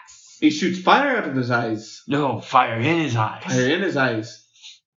tracks. He shoots fire out of his eyes. No, fire in his eyes. Fire in his eyes.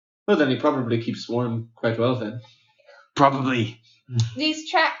 Well, then he probably keeps warm quite well then. Probably. These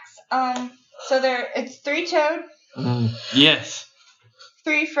tracks. So it's 3-toed, Yes.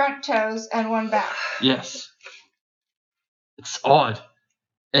 3 front toes, and 1 back. Yes. It's odd.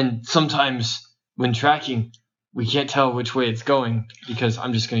 And sometimes when tracking, we can't tell which way it's going because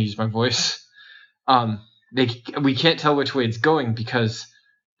I'm just going to use my voice. We can't tell which way it's going because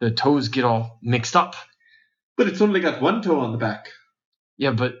the toes get all mixed up. But it's only got 1 toe on the back.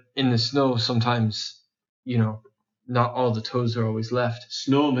 Yeah, but in the snow, sometimes, not all the toes are always left.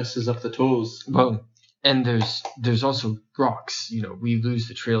 Snow messes up the toes. Well, and there's also rocks. We lose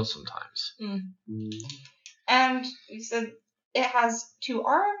the trail sometimes. And you said it has 2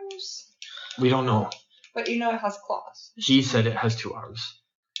 arms, We don't know. but you know it has claws. He said it has 2 arms.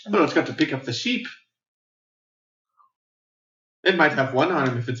 Well, it's got to pick up the sheep. It might have 1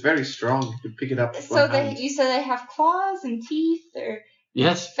 arm if it's very strong. You could pick it up with So 1 hand. you said they have claws and teeth, or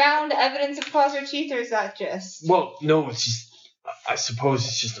Yes. found evidence of claws or teeth, or is that just? Well, no, it's just. I suppose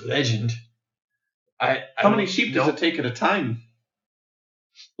it's just a legend. How many sheep does it take at a time?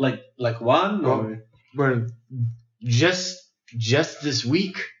 Like 1 or? Well, just this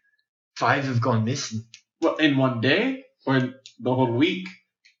week, 5 have gone missing. Well, in 1 day or in the whole week?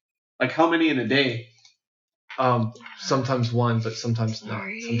 Like how many in a day? Sometimes 1, but sometimes not.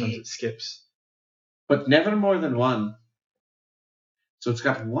 Sometimes it skips. But never more than 1. So it's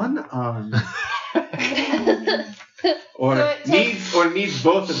got 1 arm. Or So it takes- needs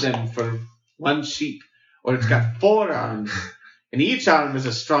both of them for 1 sheep. Or it's got 4 arms. And each arm is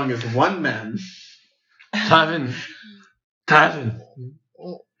as strong as 1 man. Tavin.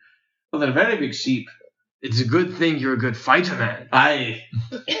 Well, they're very big sheep. It's a good thing you're a good fighter, man. Aye.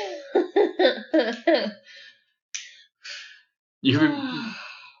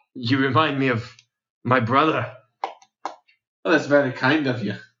 You remind me of my brother. Well, that's very kind of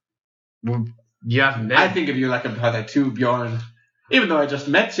you. Well, you haven't met. I think of you like a brother too, Bjorn. Even though I just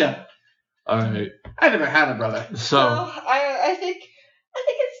met you. Alright. I never had a brother. So, I think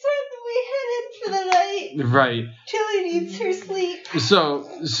it's time that we head in for the night. right. Tilly needs her sleep. So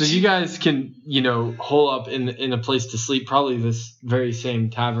you guys can, hole up in a place to sleep, probably this very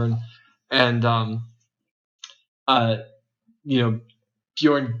same tavern. And,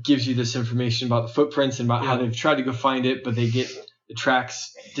 Bjorn gives you this information about the footprints and about how they've tried to go find it, but they get the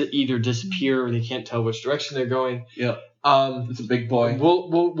tracks to either disappear or they can't tell which direction they're going. Yep. Um, It's a big boy.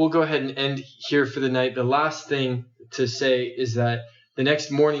 We'll go ahead and end here for the night. The last thing to say is that the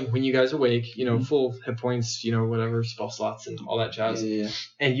next morning when you guys awake, full hit points, whatever, spell slots and all that jazz. Yeah.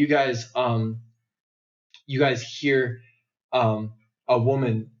 And you guys hear a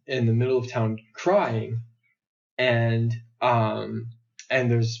woman in the middle of town crying, and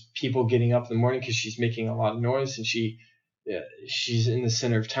there's people getting up in the morning because she's making a lot of noise, and she's in the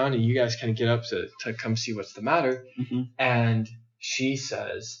center of town, and you guys kind of get up to come see what's the matter. Mm-hmm. And she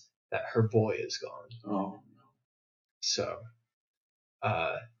says that her boy is gone. Oh. So,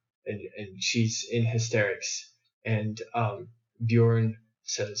 and she's in hysterics, and Bjorn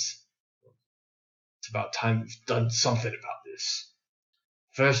says, "It's about time we've done something about this.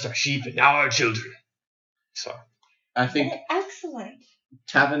 First our sheep, and now our children." So, I think Excellent.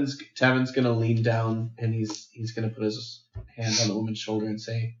 Tavin's gonna lean down and he's gonna put his hand on the woman's shoulder and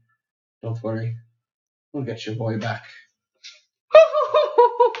say, "Don't worry, we'll get your boy back."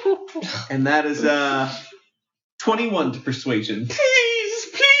 And that is 21 to persuasion. please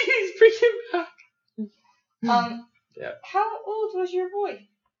bring him back. How old was your boy?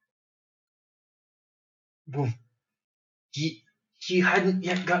 Well, he hadn't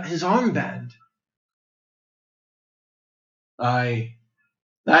yet got his armband.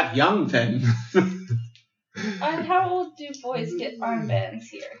 That young then. And how old do boys get armbands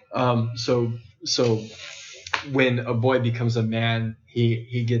here? So when a boy becomes a man,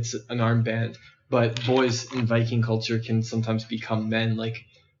 he gets an armband. But boys in Viking culture can sometimes become men, like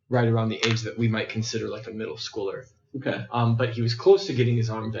right around the age that we might consider like a middle schooler. Okay. But he was close to getting his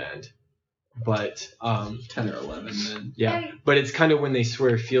armband. But 10 or 11 then. yeah. But it's kind of when they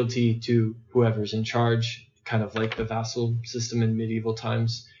swear fealty to whoever's in charge, kind of like the vassal system in medieval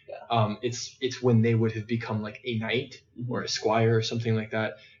times. It's when they would have become like a knight or a squire or something like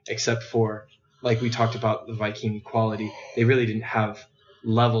that, except for, like we talked about the Viking equality, they really didn't have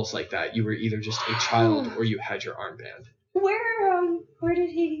levels like that. You were either just a child or you had your armband. Where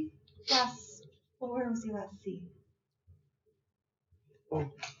did he last? Well, where was he last seen?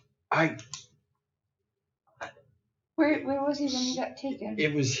 Where was he when he got taken?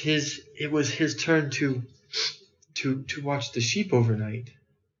 It was his turn to watch the sheep overnight.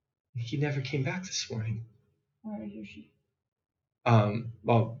 He never came back this morning. Where is your sheep?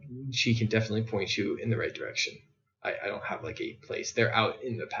 Well, she can definitely point you in the right direction. I don't have like a place. They're out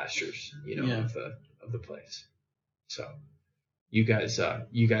in the pastures, of the place. So you guys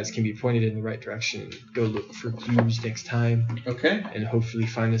can be pointed in the right direction and go look for clues next time. Okay. And hopefully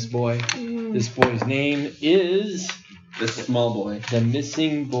find this boy. This boy's name is The small boy. the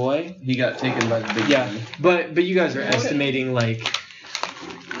missing boy. He got taken by the big Yeah, boy. but you guys are estimating like,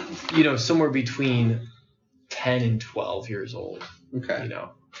 somewhere between 10 and 12 years old. Okay.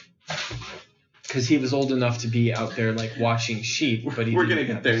 Because he was old enough to be out there like watching sheep, but We're gonna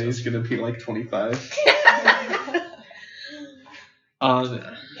get there and he's gonna be like 25.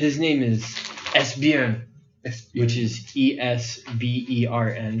 His name is Esbjørn, which is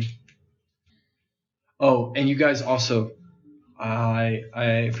Esbern. Oh, and you guys also,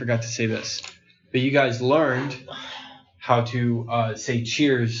 I forgot to say this, but you guys learned how to say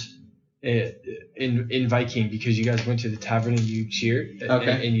cheers in Viking because you guys went to the tavern and you cheered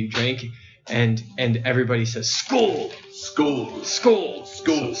and you drank, and everybody says skål. Skål. Skål.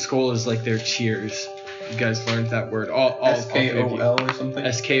 Skål. So skål is like their cheers. You guys learned that word. All SKOL or something?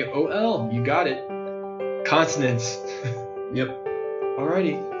 SKOL. You got it. Consonants. Yep.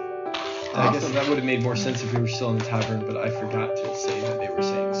 Alrighty. I guess that would have made more sense if we were still in the tavern, but I forgot to say that they were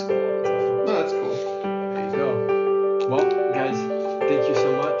saying skål all the time. No, that's cool.